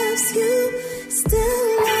loves you, still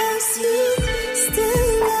loves you, still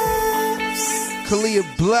loves Kalia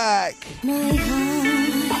Black. my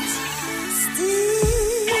heart. Still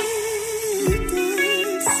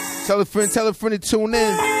does Tell a friend to tune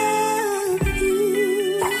in. love you.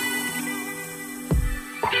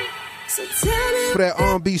 So tell me For that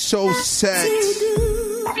R&B soul set. what to do.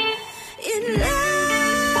 It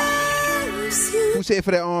loves you. Who said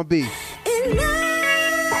for that R&B? It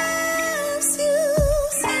loves you.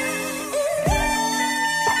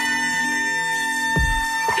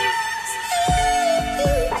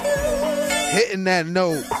 Hitting that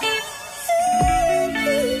note.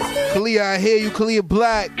 Kalia, I hear you. Kalia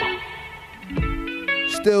Black.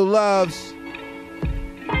 Still loves.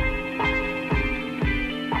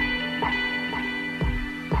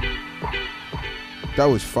 That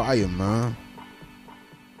was fire, man.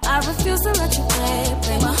 I refuse to let you play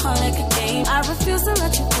my heart like a game. I refuse to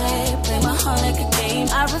let you play my heart like a game.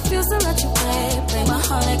 I refuse to let you play my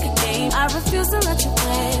heart like a game. I refuse to let you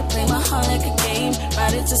play my heart like a game.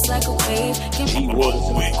 Ride it just like a wave. G Waters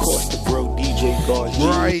and of course the bro DJ God.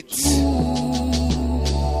 Right.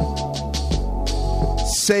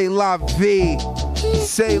 Say la vie.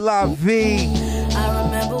 Say la vie. I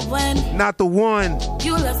remember when Not the one.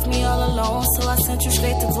 you left me all alone, so I sent you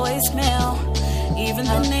straight to voicemail. Even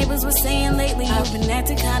the neighbors were saying lately you've been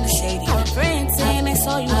acting kinda shady. Your friends saying they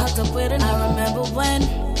saw you hooked up with it. I remember when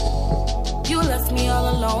you left me all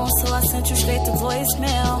alone, so I sent you straight to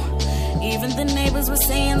voicemail. Even the neighbors were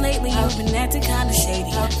saying lately you've been acting kinda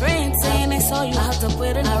shady. Your friends saying they saw you hooked up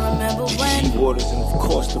with it. I remember when G Waters and of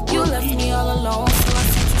course the bro you left me all alone, so I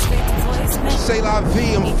sent you straight to voicemail. Say la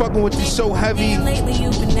vie. I'm fucking with you so heavy. Lately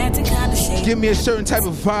you've been acting kinda shady. Give me a certain type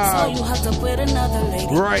of So vibe. you hooked up with another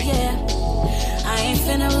lady. Right. Yeah. I ain't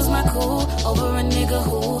finna lose my cool over a nigga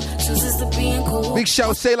who chooses to being cool. Big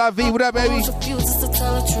shout, say la vie. What up, baby? Who refuses to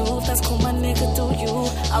tell the truth. That's cool, my nigga, do you.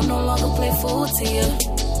 I'll no longer play fool to you.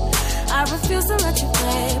 I refuse to let you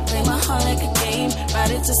play my heart like a game.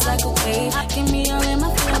 Ride it just like a wave. Give me all in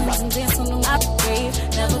my feelings and dance on the grave.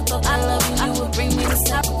 Never thought that loving you would bring me this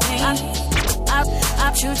type of pain.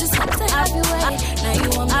 You just hope to have your way. Now you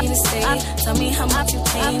want me to stay. Tell me how much you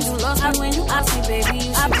changed. You lost me when you asked me, baby.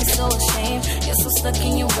 You should be so ashamed. You're so stuck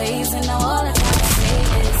in your ways, and now all I gotta say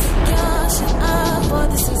is, girl, shut up, or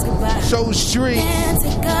this is goodbye. Soul Street. Can't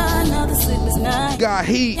take another sleepless night. Got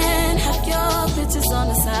heat. And have your bitches on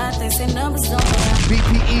the side. They say numbers don't lie.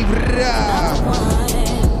 BPE. Bra.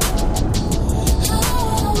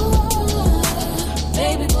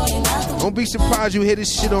 Baby boy, you're not the Don't be surprised you hear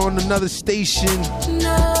this shit on another station.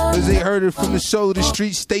 no. Cause they heard it from the Soul of the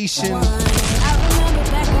Street station. I remember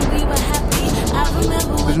back when we were happy. I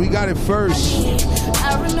remember Cause we got it first.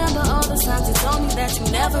 I remember all the times you told me that you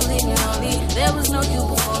never leave me lonely. There was no you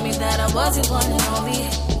before me, that I was your one and only.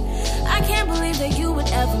 I can't believe that you would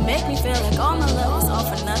ever make me feel like all my love was all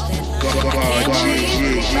for nothing. I can't believe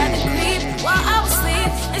you would rather creep while I was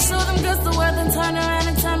asleep and show them girls the world and turn around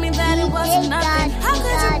and tell me that it wasn't nothing. How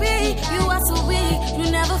could you be? You are so weak. You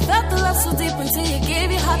never felt the love so deep until you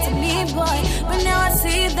gave your heart to me, boy. But now I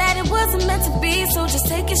see that it wasn't meant to be. So just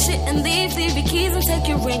take your shit and leave. Leave your keys and take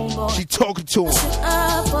your ring, boy. She talking to him. Shut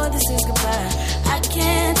up, boy, this is goodbye. I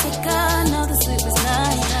can't take another sleepless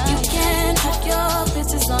night. You can't have your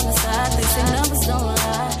bitches on the side. They say numbers don't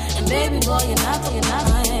lie. And baby boy, you're not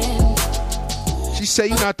mine. She say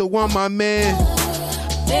you not the one, my man.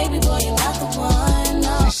 Baby boy, you're not the one.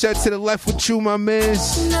 No, She said to the left with you, my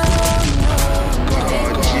mans. no, no.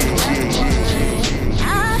 Baby boy, you're not the one. I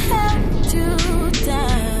held you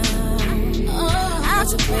down. But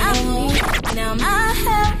you bring me. Now I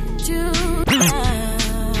held you down.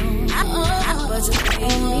 But you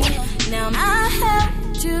bring me. Now I held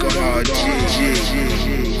you down.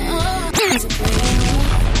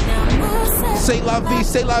 Say la vie,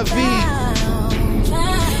 say la vie.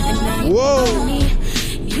 Whoa.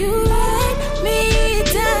 You let me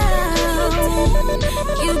down.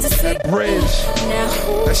 You just That bridge.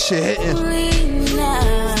 That shit hitting.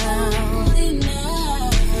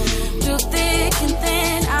 Through thick and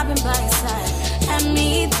thin, I've been by your side. Had me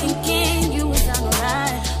thinking you was on the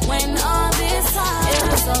ride. When all this time, it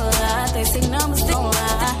was all a lie. They say numbers don't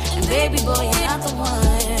lie. And baby boy, you're not the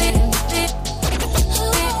one.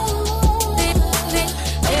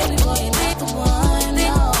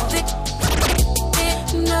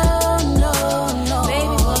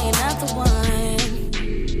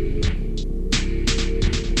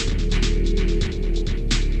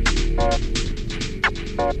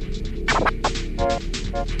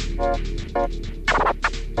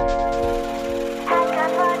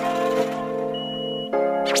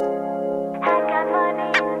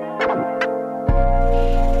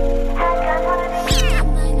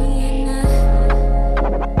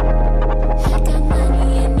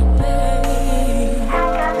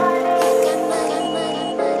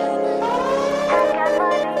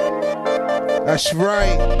 That's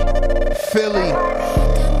right. Philly.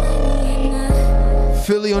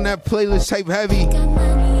 Philly on that playlist type heavy.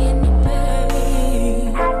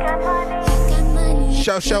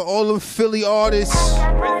 Shout all them Philly artists.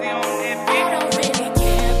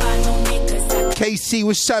 KC,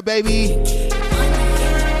 what's up, baby?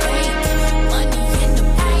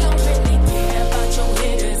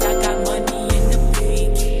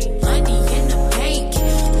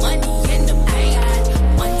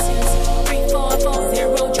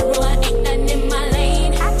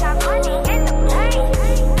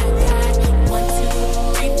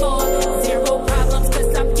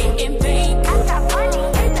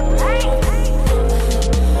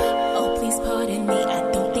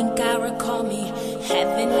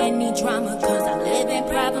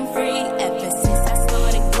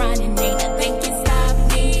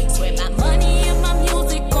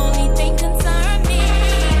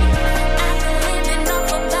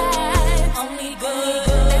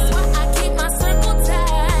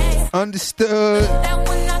 Understood.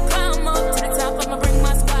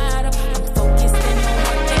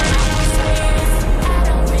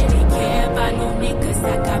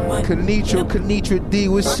 Kanitra D,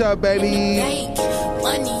 what's up, baby?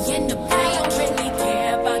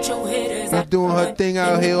 She's doing her thing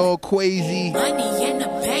out here all crazy.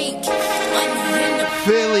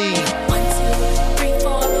 Philly.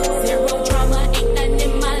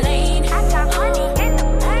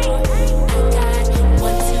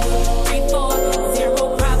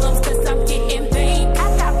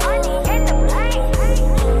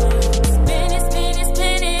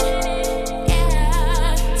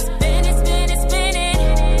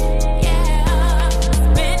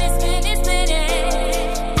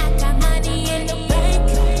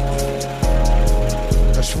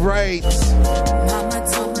 Right. Mama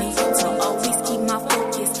told me to always keep my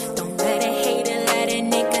focus. Don't let a hater, let a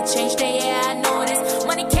nigga change the air. I noticed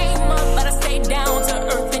money came up, but I stayed down to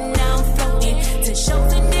earth and now I'm floating to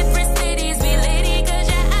shows in different cities. We lady, cause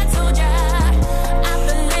yeah, I told ya I've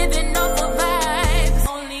been living off of vibes.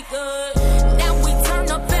 Only good. Now we turn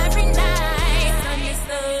up every night.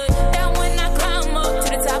 Understood that when I climb up to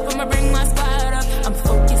the top, I'ma bring my spot up. I'm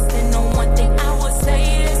focusing on one thing. I will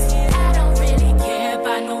say this.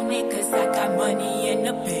 No niggas, I got money in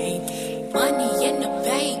the bank. Money in the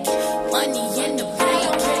bank. Money in the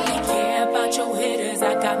bank. Really care about your hitters.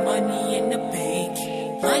 I got money in the bank.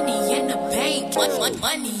 Money in the bank.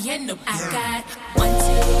 Money in the bank. I got 1,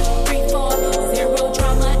 2, 3, 4, 0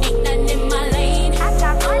 drama. Ain't nothing in my lane. I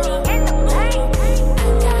got money in the bank. I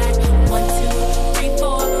got 1, 2, 3,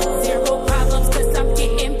 4, 0 problems, cause I'm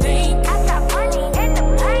getting paid. I got money in the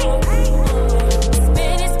bank.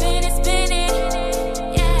 Spin it, spin it, spin it.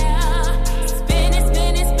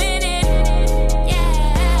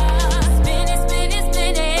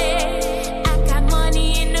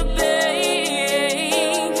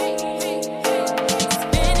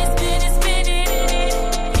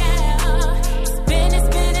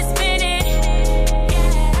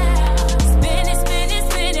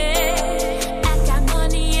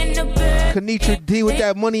 Kanitra D with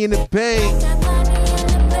that money in the bank.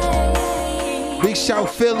 Big shout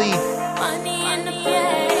Philly.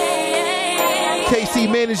 KC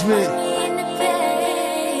Management.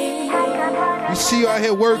 You see you out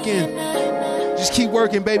here working. Just keep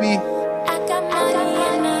working, baby.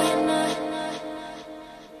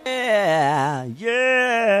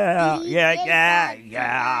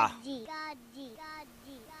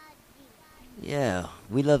 Yeah,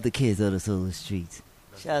 we love the kids on the Solar Streets.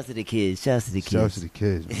 Shouts to the kids. Shouts to the kids. Shouts to the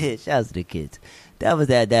kids. Shouts to the kids. That was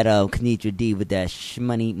that Kanitra D with that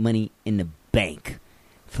money in the bank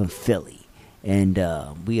from Philly. And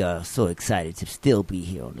we are so excited to still be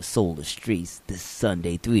here on the Solar Streets this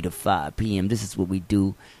Sunday, 3 to 5 p.m. This is what we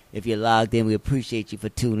do. If you're logged in, we appreciate you for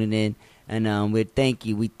tuning in. And we thank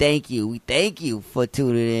you for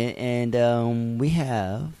tuning in. And we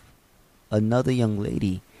have another young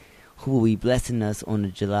lady who will be blessing us on the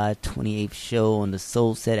July 28th show on the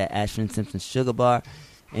Soul Set at Ashland Simpson Sugar Bar.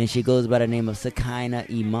 And she goes by the name of Sakina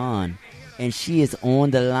Iman. And she is on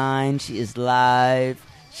the line. She is live.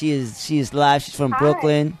 She is live. She's from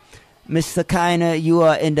Brooklyn. Miss Sakina, you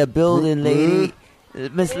are in the building, lady.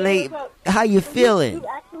 Miss Late, how you feeling? You've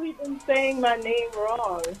actually been saying my name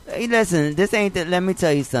wrong. Hey, listen, this ain't the, let me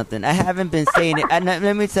tell you something. I haven't been saying it.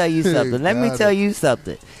 Let me tell you something. Let me tell you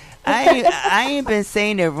something. I ain't been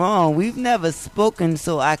saying it wrong. We've never spoken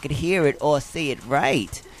so I could hear it or say it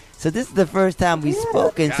right. So this is the first time we've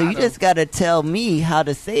spoken. So you just got to tell me how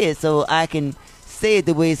to say it so I can say it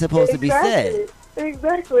the way it's supposed to be said.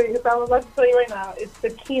 Exactly. So I was about to tell you right now. It's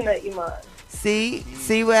Sakina Iman. See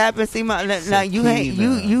what happens. See my now you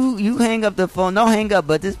hang up the phone. Don't hang up,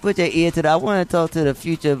 but just put your ear to the. I want to talk to the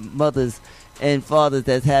future mothers and fathers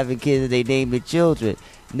that's having kids and they name their children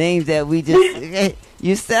names that we just.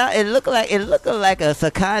 You sound. It look like a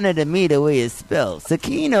Sakina to me the way it's spelled.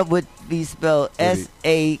 Sakina would be spelled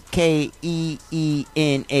Sakeeneah.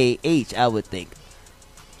 I would think.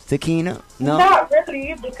 Sakina? No. Not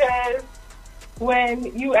really, because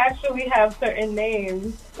when you actually have certain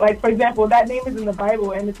names, like for example, that name is in the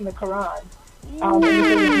Bible and it's in the Quran.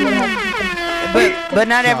 But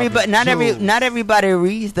not everybody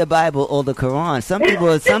reads the Bible or the Quran.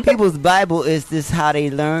 Some people's Bible is just how they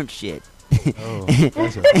learn shit.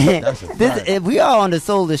 We are on the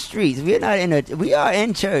solar streets. We are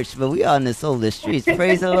in church, but we are on the solar streets.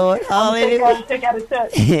 Praise the Lord. Hallelujah. Take out a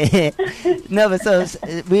church. No, but so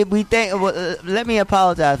we think. Let me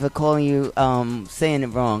apologize for calling you saying it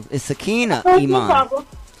wrong. It's Sakina Iman. No problem.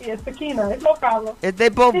 Yeah, Sakina. It's no problem. They're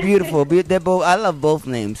both beautiful. They're both. I love both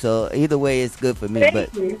names. So either way, it's good for me.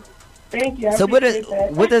 Thank you. So what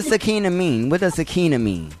does Sakina mean? What does Sakina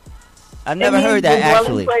mean? I've never heard that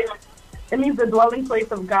actually. It means the dwelling place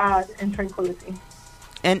of God and tranquility.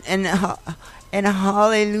 And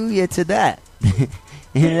hallelujah to that.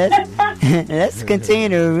 Let's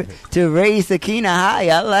continue to raise Sakina high.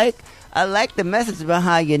 I like the message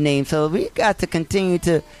behind your name. So we got to continue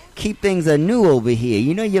to keep things anew over here.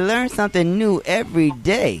 You know, you learn something new every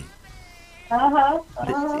day.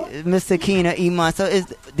 Miss Sakina Iman. So is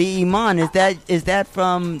the Iman, is that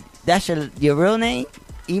from, that's your real name?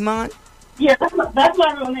 Iman? Yeah, that's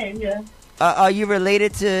my real name, yeah. Are you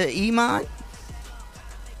related to Iman?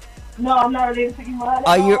 No, I'm not related to Iman.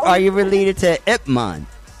 Are you related to Ipman?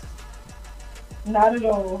 Not at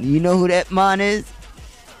all. You know who that Ipman is?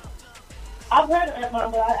 I've heard of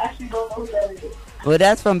Ipman, but I actually don't know who that is. Well,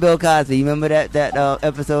 that's from Bill Cosby. You remember that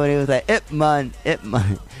episode when it was like Ipman.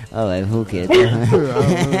 Oh, like, who cares?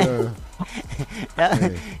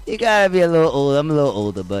 You gotta be a little older. I'm a little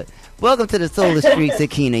older, but welcome to the Solar Streets,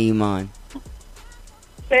 Sakina Iman.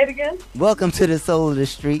 Say it again? Welcome to the Soul of the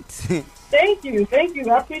Streets. Thank you.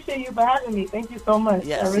 I appreciate you for having me. Thank you so much.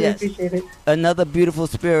 I really appreciate it. Another beautiful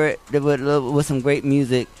spirit with some great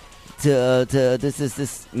music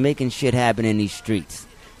this making shit happen in these streets.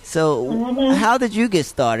 So, how did you get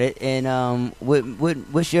started, and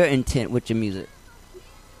what's your intent with your music?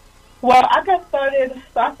 Well, I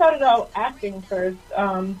started out acting first,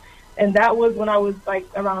 and that was when I was like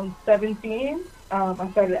around 17. I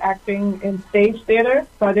started acting in stage theater,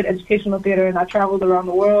 so I did educational theater, and I traveled around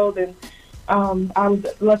the world, and I was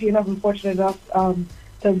lucky enough and fortunate enough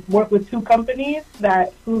to work with 2 companies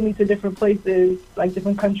that flew me to different places, like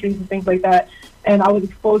different countries and things like that, and I was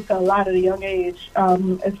exposed to a lot at a young age,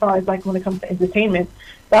 as far as like when it comes to entertainment.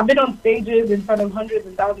 So I've been on stages in front of hundreds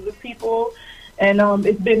and thousands of people, and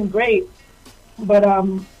it's been great, but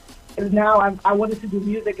now I wanted to do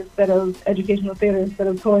music instead of educational theater. Instead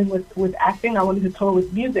of touring with acting, I wanted to tour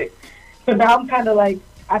with music. So now I'm kind of like,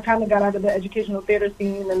 I kind of got out of the educational theater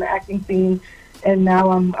scene and the acting scene, and now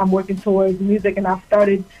I'm working towards music, and I've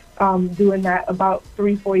started doing that about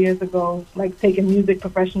 3-4 years ago, like taking music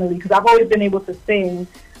professionally, because I've always been able to sing,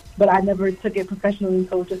 but I never took it professionally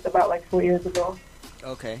until just about like 4 years ago.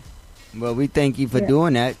 Okay. Well, we thank you for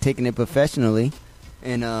doing that, taking it professionally,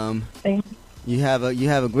 and thank you. You have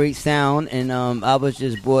a great sound, and it was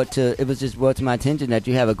just brought to my attention that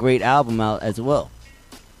you have a great album out as well.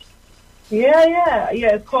 Yeah.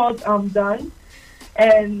 It's called Done,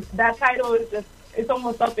 and that title is it's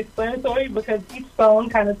almost self-explanatory because each song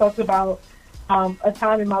kind of talks about a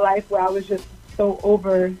time in my life where I was just so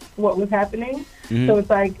over what was happening. Mm-hmm. So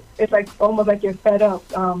it's like almost like you're fed up,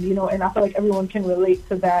 and I feel like everyone can relate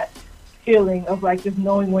to that feeling of like just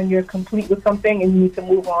knowing when you're complete with something and you need to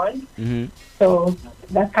move on. Mm-hmm. So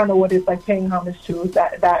that's kind of what it's like paying homage to, is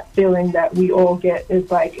that feeling that we all get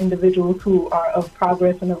as like individuals who are of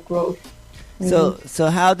progress and of growth. Mm-hmm. So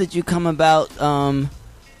how did you come about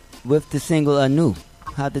with the single Anu?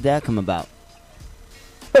 How did that come about?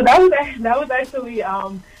 So that was actually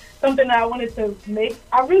something that I wanted to make.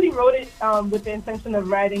 I really wrote it with the intention of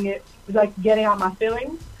writing it, like getting out my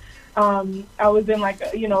feelings. I was in like,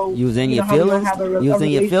 You was in your feelings? You was in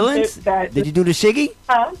your feelings? Did you do the shiggy?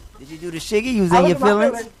 Huh? Did you do the shiggy? You was in your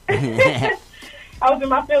feelings? I was in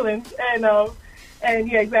my feelings,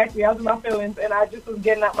 and yeah, exactly. I was in my feelings, and I just was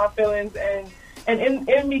getting out my feelings, and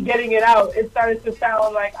in me getting it out, it started to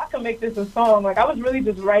sound like I could make this a song. Like I was really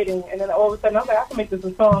just writing, and then all of a sudden I was like, I can make this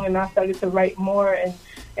a song, and I started to write more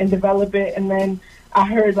and develop it, and then I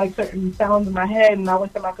heard like certain sounds in my head, and I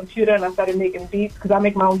went to my computer and I started making beats because I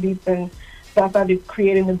make my own beats, and so I started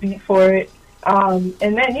creating the beat for it. And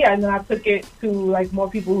then and then I took it to like more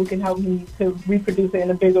people who can help me to reproduce it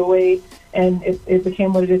in a bigger way, and it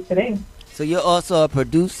became what it is today. So you're also a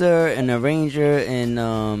producer, an arranger,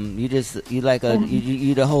 and you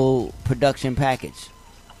the whole production package.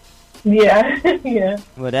 Yeah, yeah.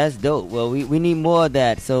 Well, that's dope. Well, we need more of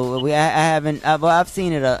that. So I've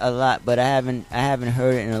seen it a lot, but I haven't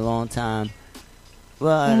heard it in a long time.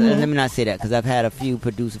 Well, let me not say that, because I've had a few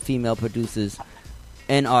female producers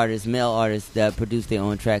and artists, male artists that produce their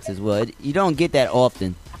own tracks as well. You don't get that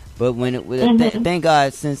often, but thank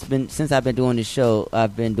God since I've been doing this show,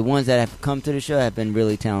 the ones that have come to the show have been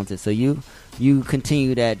really talented. So you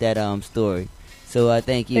continue that story. So I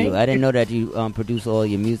thank you. I didn't know that you produce all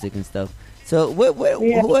your music and stuff. So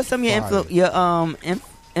who are some of your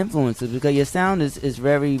influences? Because your sound is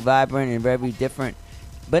very vibrant and very different,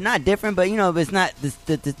 but not different. But it's not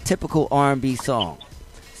the typical R&B song.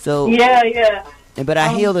 So yeah. But I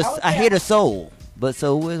hear the soul. But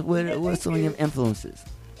so what some of your influences?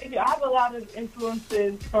 I have a lot of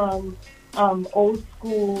influences from old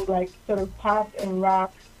school, like sort of pop and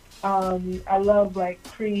rock. I love like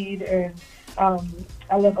Creed, and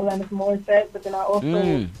I love Alanis Morissette, but then I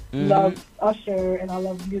also love Usher, and I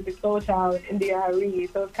love Music Soul Child and India.Arie.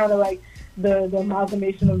 So it's kind of like the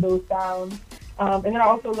amalgamation of those sounds. And then I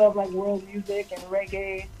also love like world music and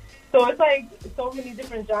reggae. So it's like so many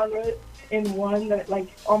different genres in one. That like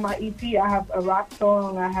on my EP, I have a rock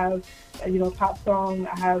song, I have a pop song,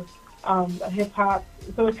 I have a hip hop.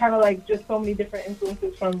 So it's kind of like just so many different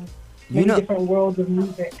influences from different worlds of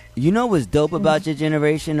music. You know what's dope about your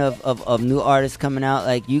generation of new artists coming out?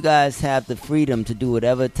 Like, you guys have the freedom to do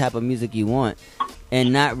whatever type of music you want,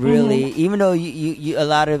 and not really, even though you a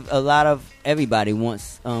lot of everybody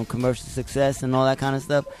wants commercial success and all that kind of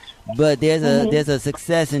stuff. But there's a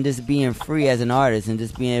success in just being free as an artist and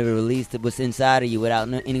just being able to release what's inside of you without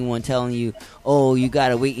anyone telling you, oh, you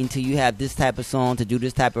gotta wait until you have this type of song to do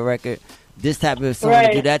this type of record, this type of song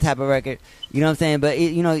to do that type of record. You know what I'm saying? But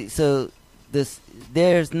so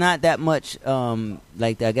there's not that much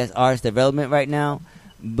I guess artist development right now.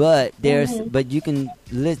 But but you can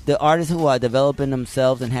list the artists who are developing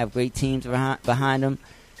themselves and have great teams behind them.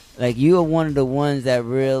 Like, you are one of the ones that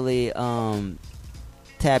really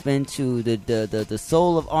tap into the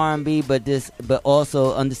soul of R&B, but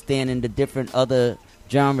also understanding the different other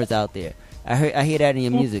genres out there. I hear that in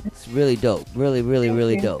your music. It's really dope. Really, really,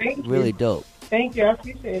 really dope. Really dope. Thank you. I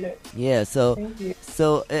appreciate it. Yeah. So,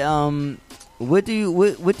 what do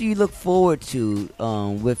you look forward to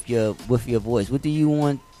with your voice? What do you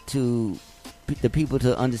want the people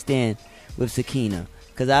to understand with Sakina?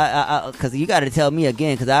 Because you got to tell me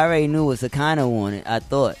again, because I already knew what Sakina wanted. I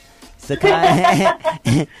thought Sakina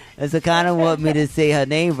want me to say her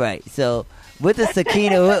name right. So what is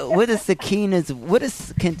Sakina? What is the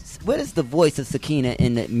voice of Sakina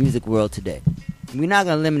in the music world today? We're not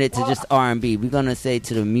gonna limit it to just R&B. We're gonna say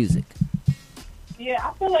to the music. Yeah,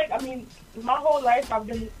 I feel like my whole life I've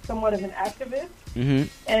been somewhat of an activist,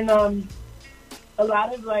 and a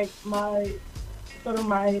lot of like my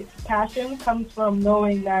passion comes from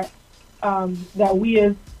knowing that that we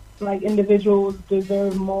as like individuals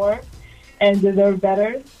deserve more and deserve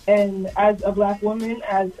better. And as a black woman,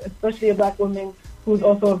 especially a black woman who's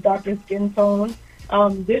also of darker skin tone,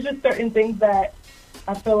 there's just certain things that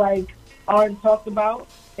I feel like aren't talked about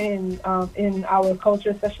in our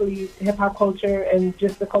culture, especially hip hop culture and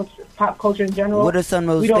just the pop culture in general. What are some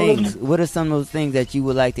of those things? What are some of those things that you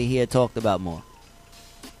would like to hear talked about more?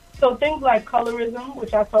 So things like colorism,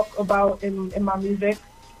 which I talk about in my music.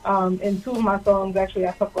 In two of my songs, actually,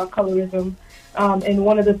 I talk about colorism. And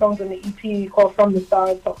one of the songs in the EP called From the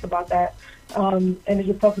Stars talks about that. And it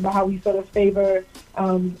just talks about how we sort of favor,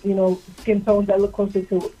 skin tones that look closer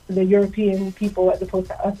to the European people as opposed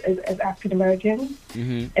to us as African Americans.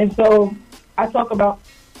 And so I talk about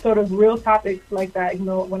sort of real topics like that.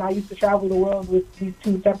 When I used to travel the world with these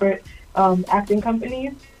two separate acting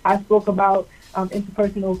companies, I spoke about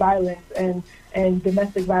interpersonal violence and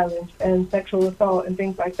domestic violence and sexual assault and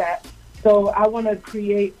things like that. So I want to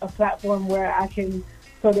create a platform where I can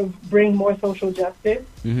sort of bring more social justice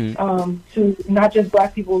to not just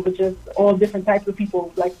black people, but just all different types of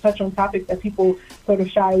people, like touch on topics that people sort of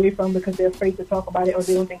shy away from because they're afraid to talk about it or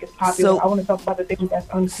they don't think it's popular. So, I want to talk about the things that's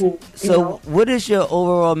uncool. So what is your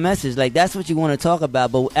overall message? Like, that's what you want to talk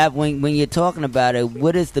about, but when you're talking about it,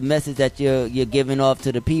 what is the message that you're giving off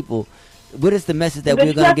to the people? What is the message that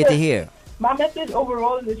we're going to get to hear? My message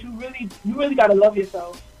overall is that you really got to love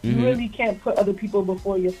yourself. You really can't put other people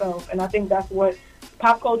before yourself. And I think that's what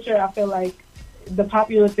pop culture, I feel like the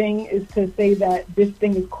popular thing is to say that this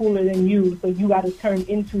thing is cooler than you. So you got to turn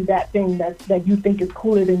into that thing that you think is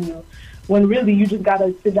cooler than you. when really you just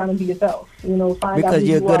gotta sit down and be yourself. You know, find out because who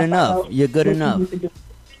you're you good are, enough. find out You're good what you enough. need to do.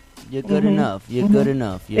 You're good enough. You're good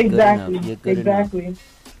enough. You're Exactly. good enough. You're good enough.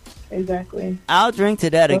 Exactly. I'll drink to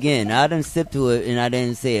that again. I didn't sip to it and I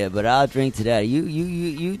didn't say it, but I'll drink to that.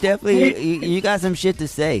 You definitely you got some shit to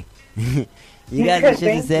say. You got some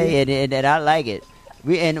shit to say, and I like it.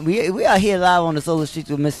 We are here live on the Solar Streets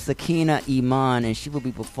with Miss Sakina Iman, and she will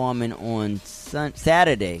be performing on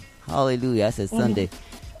Saturday. Hallelujah! I said Sunday.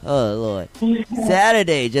 Oh Lord!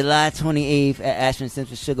 Saturday, July 28th at Ashland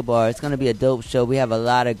Central Sugar Bar. It's gonna be a dope show. We have a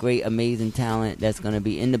lot of great, amazing talent that's gonna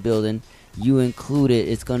be in the building. You included.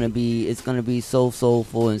 It's gonna be so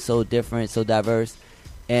soulful and so different, so diverse,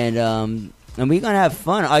 and we're gonna have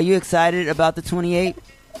fun. Are you excited about the 28th?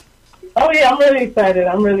 Oh yeah, I'm really excited.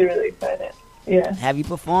 I'm really, really excited. Yeah. Have you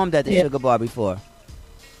performed at the Sugar Bar before?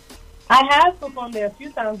 I have performed there a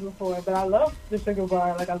few times before, but I love the Sugar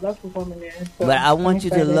Bar. Like, I love performing there. So But I want you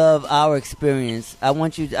to love our experience. I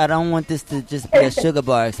don't want this to just be a Sugar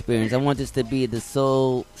Bar experience. I want this to be the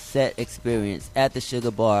Soul Set experience at the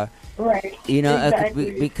Sugar Bar. Right. You know,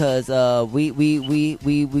 exactly. because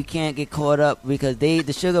we can't get caught up because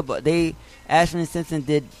the Sugar Bar, Ashland Simpson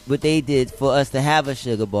did what they did for us to have a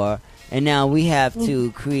Sugar Bar, and now we have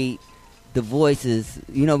to create the voices.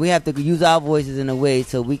 You know, we have to use our voices in a way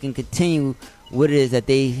so we can continue what it is that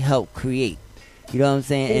they helped create. You know what I'm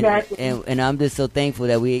saying? Exactly. And I'm just so thankful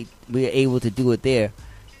that we're able to do it there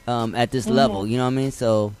at this level. You know what I mean?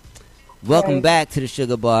 So welcome back to the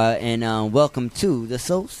Sugar Bar, and welcome to the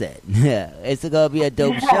Soul Set. It's gonna be a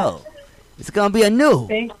dope show. It's gonna be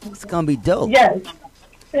it's gonna be dope. Yes.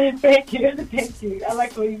 Thank you. Thank you. I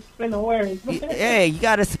like when you spin the words. Hey, you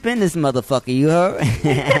gotta spin this motherfucker, you heard?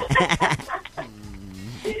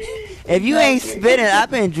 If you ain't spinning, I've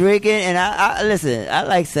been drinking, and I listen, I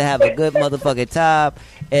like to have a good motherfucking time,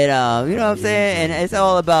 and you know what I'm saying? And it's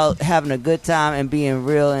all about having a good time and being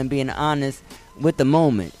real and being honest with the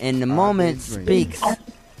moment. And the moment speaks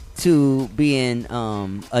to being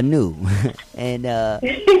anew. And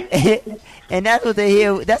and that's what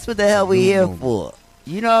the hell we here for.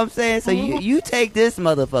 You know what I'm saying? So you take this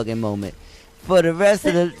motherfucking moment for the rest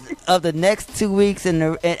of the next 2 weeks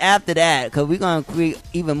and after that, because we're going to create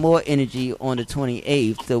even more energy on the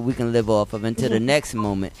 28th so we can live off of until the next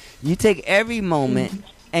moment. You take every moment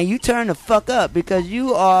and you turn the fuck up because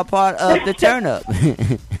you are a part of the turn up.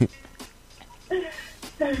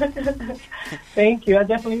 Thank you. I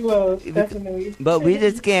definitely will. Definitely. But we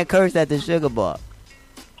just can't curse at the Sugar Bar.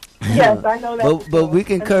 Yes, I know that. But we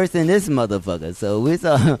can curse in this motherfucker. So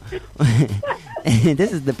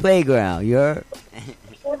this is the playground. You heard?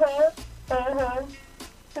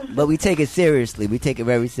 But we take it seriously. We take it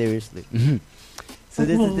very seriously. So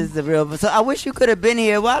this is the real. So I wish you could have been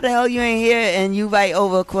here. Why the hell you ain't here and you right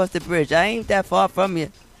over across the bridge? I ain't that far from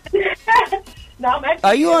you. No, I'm actually.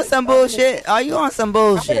 Are you on some bullshit? Are you on some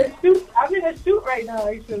bullshit? I'm in a shoot right now.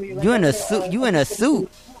 Actually. You in a suit? You in a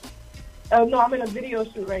suit? No, I'm in a video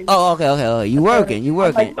shoot right now. Oh, okay. You working?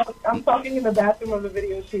 I'm talking in the bathroom of the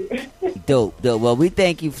video shoot. Dope. Well, we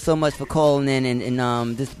thank you so much for calling in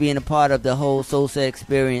and just being a part of the whole Soul Set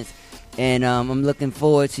experience. And I'm looking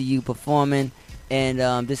forward to you performing and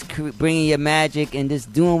just bringing your magic and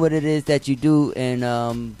just doing what it is that you do.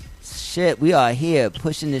 And shit, we are here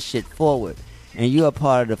pushing this shit forward. And you are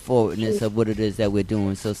part of the forwardness of what it is that we're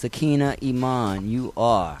doing. So, Sakina Iman, you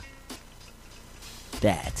are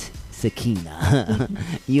that. Sakina.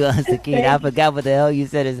 You are Sakina. I forgot what the hell you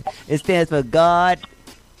said. It stands for God,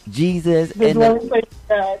 Jesus, and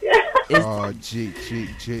G.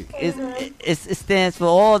 It stands for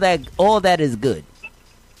all that is good.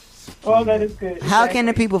 All that is good. How can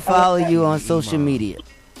the people follow you on social media?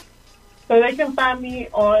 So they can find me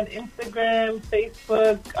on Instagram,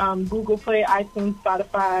 Facebook, Google Play, iTunes,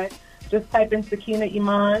 Spotify. Just type in Sakina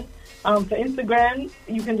Iman. For Instagram,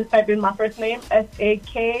 you can just type in my first name,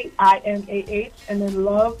 SAKINAH, and then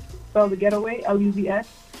love, spell the getaway, LUVS.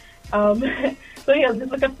 So yeah,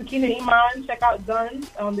 just look up Sakina Iman, check out Dun,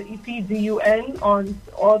 the EP DUN on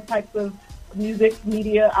all types of music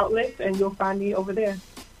media outlets, and you'll find me over there.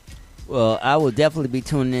 Well, I will definitely be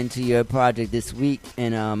tuning into your project this week,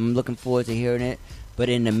 and I'm looking forward to hearing it. But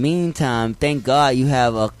in the meantime, thank God you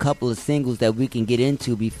have a couple of singles that we can get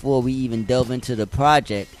into before we even delve into the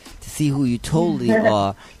project to see who you totally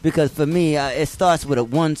are. Because for me, it starts with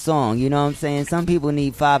one song, you know what I'm saying? Some people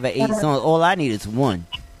need 5 or 8 songs. All I need is one.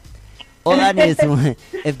 All I need is one.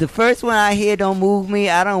 If the first one I hear don't move me,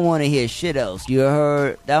 I don't want to hear shit else. You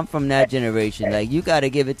heard? I'm from that generation. Like, you got to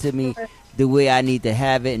give it to me the way I need to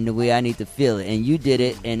have it and the way I need to feel it. And you did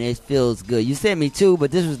it, and it feels good. You sent me 2,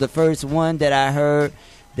 but this was the first one that I heard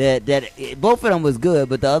that both of them was good,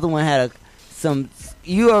 but the other one had some.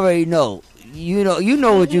 You already know. You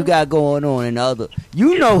know what you got going on, and the other,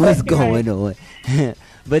 you know what's going on.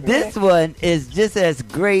 But this one is just as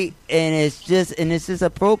great, and it's just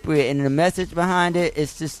appropriate, and the message behind it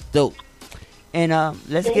is just dope. And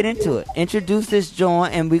let's get into it. Introduce this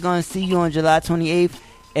joint, and we're gonna see you on July 28th.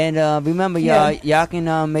 And remember, y'all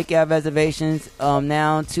can make your reservations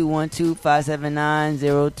now.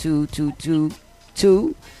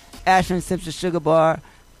 212-579-0222. Ashland Simpson Sugar Bar.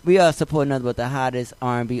 We are supporting nothing but the hottest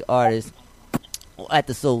R&B artists at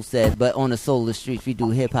the Soul Set, but on the Soul of the Streets, we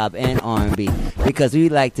do hip hop and R&B because we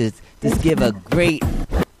like to just give a great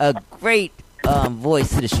voice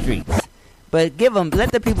to the streets. But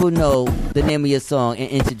let the people know the name of your song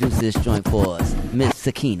and introduce this joint for us, Miss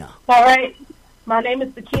Sakina. All right. My name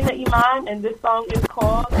is Sakina Iman, and this song is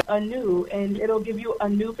called Anew, and it'll give you a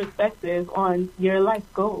new perspective on your life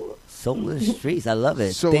goals. Soul of the Streets, I love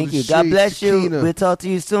it. Soul Thank you. Streets, God bless you. Sakina. We'll talk to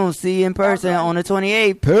you soon. See you in person on the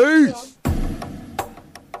 28th. Peace.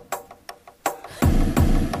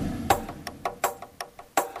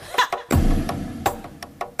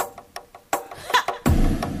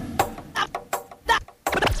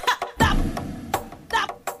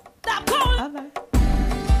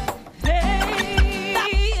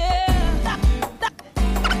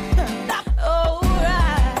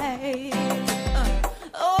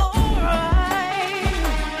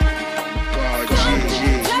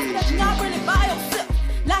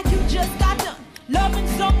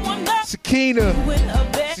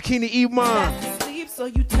 Sakina Iman. So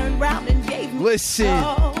you turned around and gave me Listen.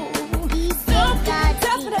 I'm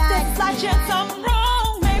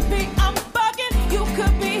wrong. Maybe I'm bugging. You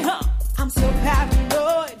could be I'm so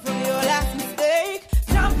paranoid from your last mistake.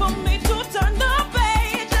 Time for me to turn the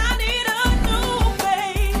page. I need a new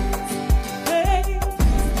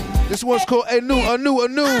face. This one's called Anew. I need a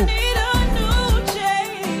new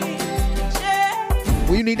change.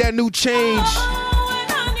 Well, you need that new change.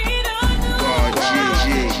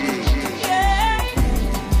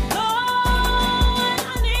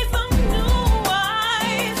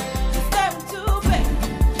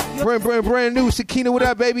 Brand new. Sakina, what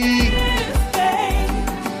up, baby?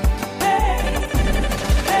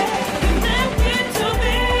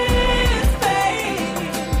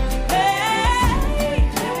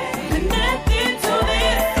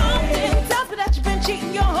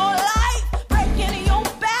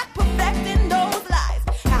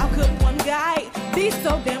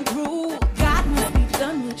 So damn cruel. God must be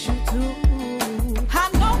done with you too. I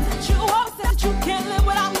know that you all said you can't live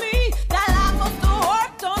without me. That I must have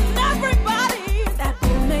worked on everybody. That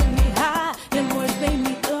will make me high, and words made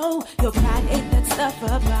me low. Your pride ate that stuff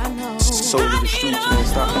up, I know. So to the streets, man,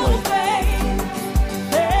 stop playing.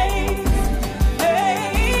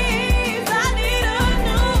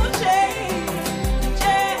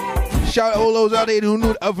 Shout out all those out there who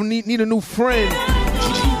need a new friend.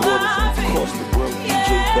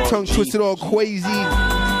 Tongue twisted all crazy.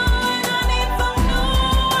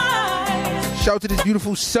 Shout out to this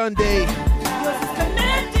beautiful Sunday.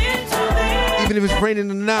 Even if it's raining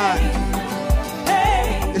or not,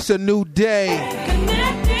 it's a new day.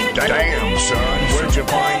 Damn, son, where'd you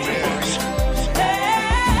find this?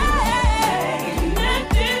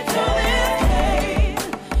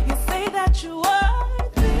 You say that you are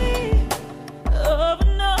worthy of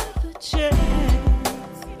another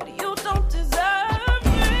chance, but you don't deserve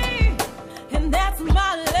me, and that's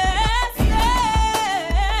my lesson.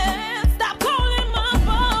 Stop calling my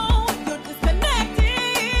phone, you're disconnected.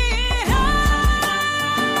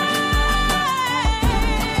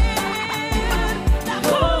 Stop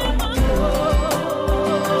calling my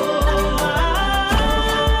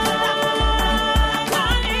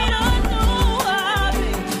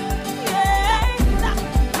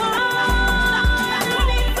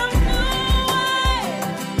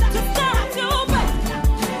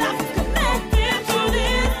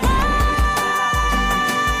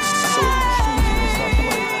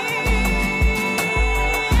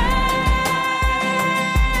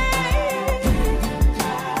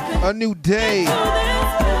A new day.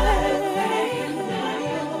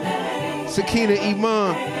 Sakina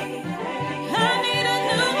Iman.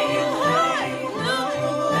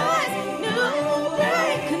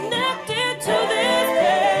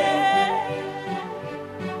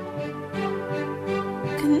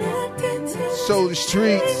 Soul the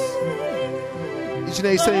Streets. Each and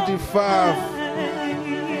every Sunday through 5.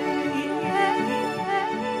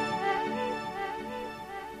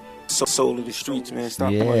 Soul of the Streets, man. Stop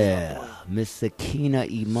playing. Yeah, Miss Sakina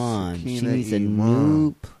Iman. She Sakina needs a Iman.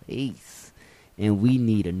 new place, and we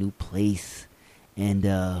need a new place, and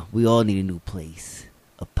we all need a new place.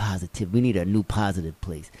 of positive. We need a new positive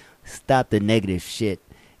place. Stop the negative shit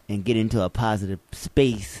and get into a positive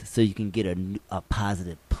space so you can get a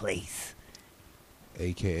positive place.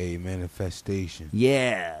 AKA manifestation.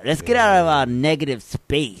 Yeah, let's get out of our negative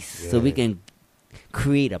space so we can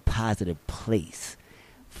create a positive place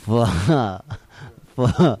for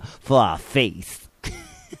our face.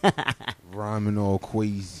 Rhyming all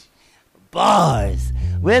queasy. Bars.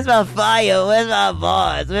 Where's my fire? Where's my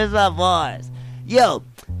bars? Where's my bars? Yo,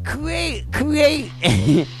 create.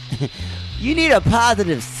 You need a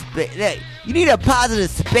positive space. You need a positive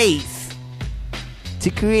space to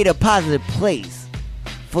create a positive place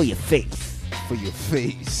for your face. For your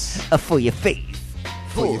face. For your face.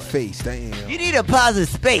 For your face. Damn. You need a positive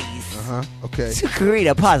space. Okay. To create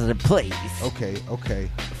a positive place. Okay.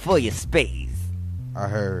 For your space. I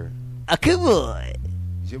heard. A good boy.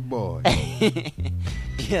 Your boy.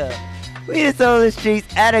 Yeah. We the Soul of the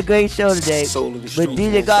Streets had a great show today. With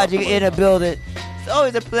DJ Godric in the building. It's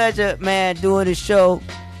always a pleasure, man, doing the show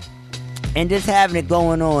and just having it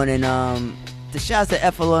going on. And the shouts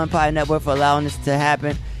to FLO Empire Network for allowing this to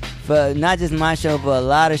happen. For not just my show, but a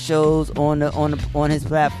lot of shows on his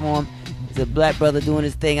platform. He's a black brother doing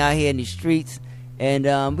his thing out here in the streets. And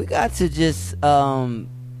we got to just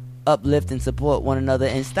uplift and support one another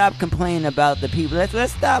and stop complaining about the people.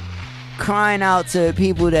 Let's stop crying out to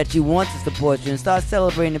people that you want to support you and start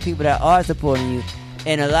celebrating the people that are supporting you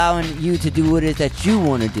and allowing you to do what it is that you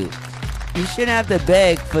want to do. You shouldn't have to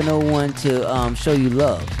beg for no one to show you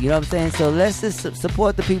love. You know what I'm saying? So let's just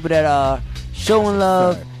support the people that are showing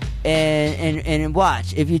love and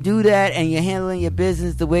watch. If you do that and you're handling your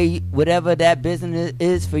business the way whatever that business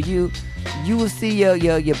is for you, you will see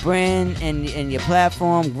your brand and your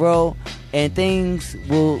platform grow, and things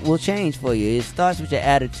will change for you. It starts with your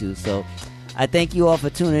attitude. So I thank you all for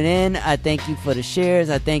tuning in. I thank you for the shares.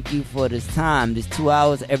 I thank you for this time, this 2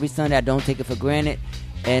 hours every Sunday. I don't take it for granted.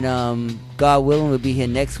 And God willing, we'll be here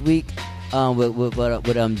next week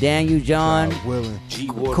with Daniel John.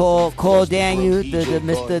 Call Daniel, the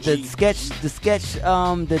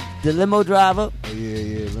limo driver. Oh,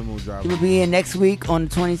 yeah, limo driver. He will be in next week on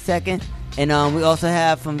the 22nd. And we also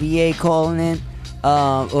have from VA calling in.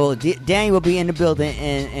 Daniel will be in the building,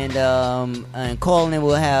 and calling in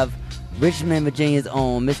we'll have Richmond, Virginia's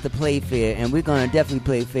own Mr. Playfair, and we're gonna definitely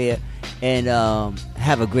play fair and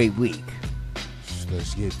have a great week.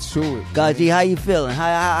 Let's get to it. God G, how you feeling?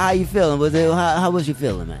 How you feeling? How was you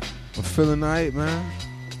feeling, man? I'm feeling alright, man.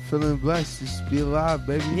 Feeling blessed. Just be alive,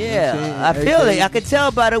 baby. Yeah, you know I feel it. I could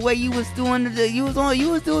tell by the way you was doing.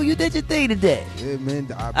 You did your thing today. Yeah, man.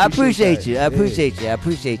 I appreciate you. I appreciate you. I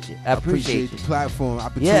appreciate the platform,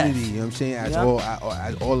 opportunity. You know what I'm saying? As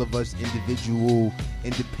all of us, individual,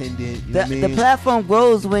 independent. You know what I mean? The platform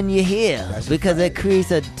grows when you're here because it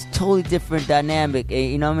creates a totally different dynamic.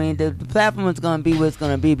 You know what I mean? The platform is going to be what it's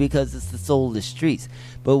going to be because it's the soul of the streets.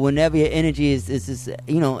 But whenever your energy is just,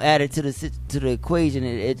 added to the equation,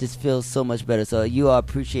 it just feels so much better. So you are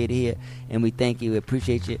appreciated here, and we thank you. We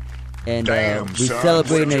appreciate you. And we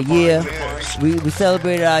celebrating a year. We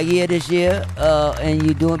celebrated our year this year, and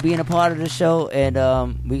you being a part of the show, and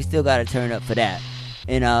we still got to turn up for that.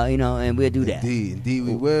 And and we'll do that. Indeed,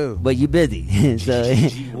 we will. But you busy, so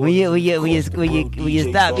when you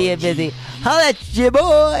stop being busy, holla at your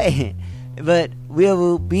boy. But we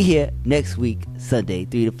will be here next week, Sunday,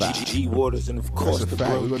 3 to 5. G Waters, and of course the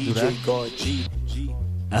bro DJ God G.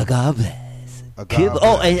 God bless.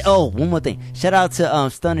 One more thing. Shout out to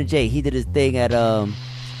Stunner J. He did his thing at Harlem,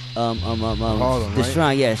 the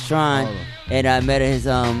Shrine. Yeah, Shrine. Harlem. And I met his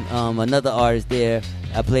another artist there.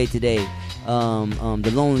 I played today.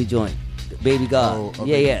 The Lonely Joint, Baby God. Oh,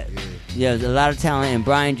 okay. Yeah. There's a lot of talent, and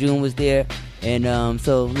Brian June was there. And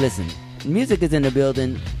so listen. Music is in the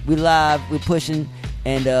building. We live. We're pushing.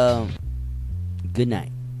 And good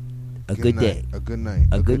night. A good day. A good night.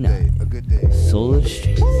 A good night. A good day. Soul of the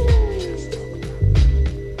Streets.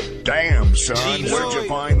 Damn, son. Where'd you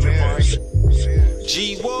find this?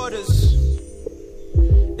 G Waters.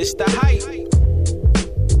 It's the hype.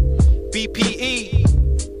 BPE.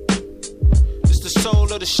 It's the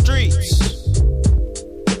soul of the streets.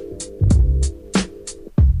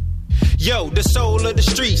 Yo, the soul of the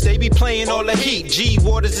streets, they be playing all the heat. G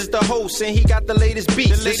Waters is the host, and he got the latest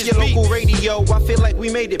beats. This your local radio, I feel like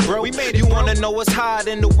we made it, bro. You wanna know what's hot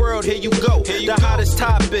in the world, here you go. The hottest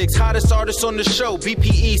topics, hottest artists on the show.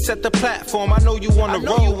 BPE set the platform, I know you wanna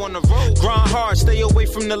roll. Grind hard, stay away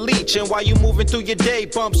from the leech. And while you moving through your day,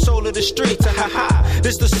 bump soul of the streets. Ha ha,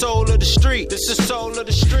 this the soul of the street. This the soul of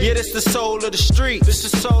the street. Yeah, this the soul of the street. This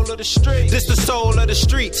the soul of the street. This the soul of the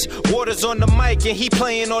streets. Waters on the mic, and he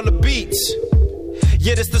playing all the beats.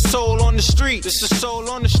 Yeah, this the soul on the street. This the soul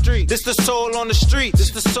on the street. This the soul on the street. This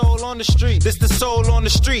the soul on the street. This the soul on the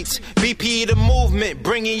streets. BP the movement,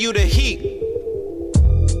 bringing you the heat.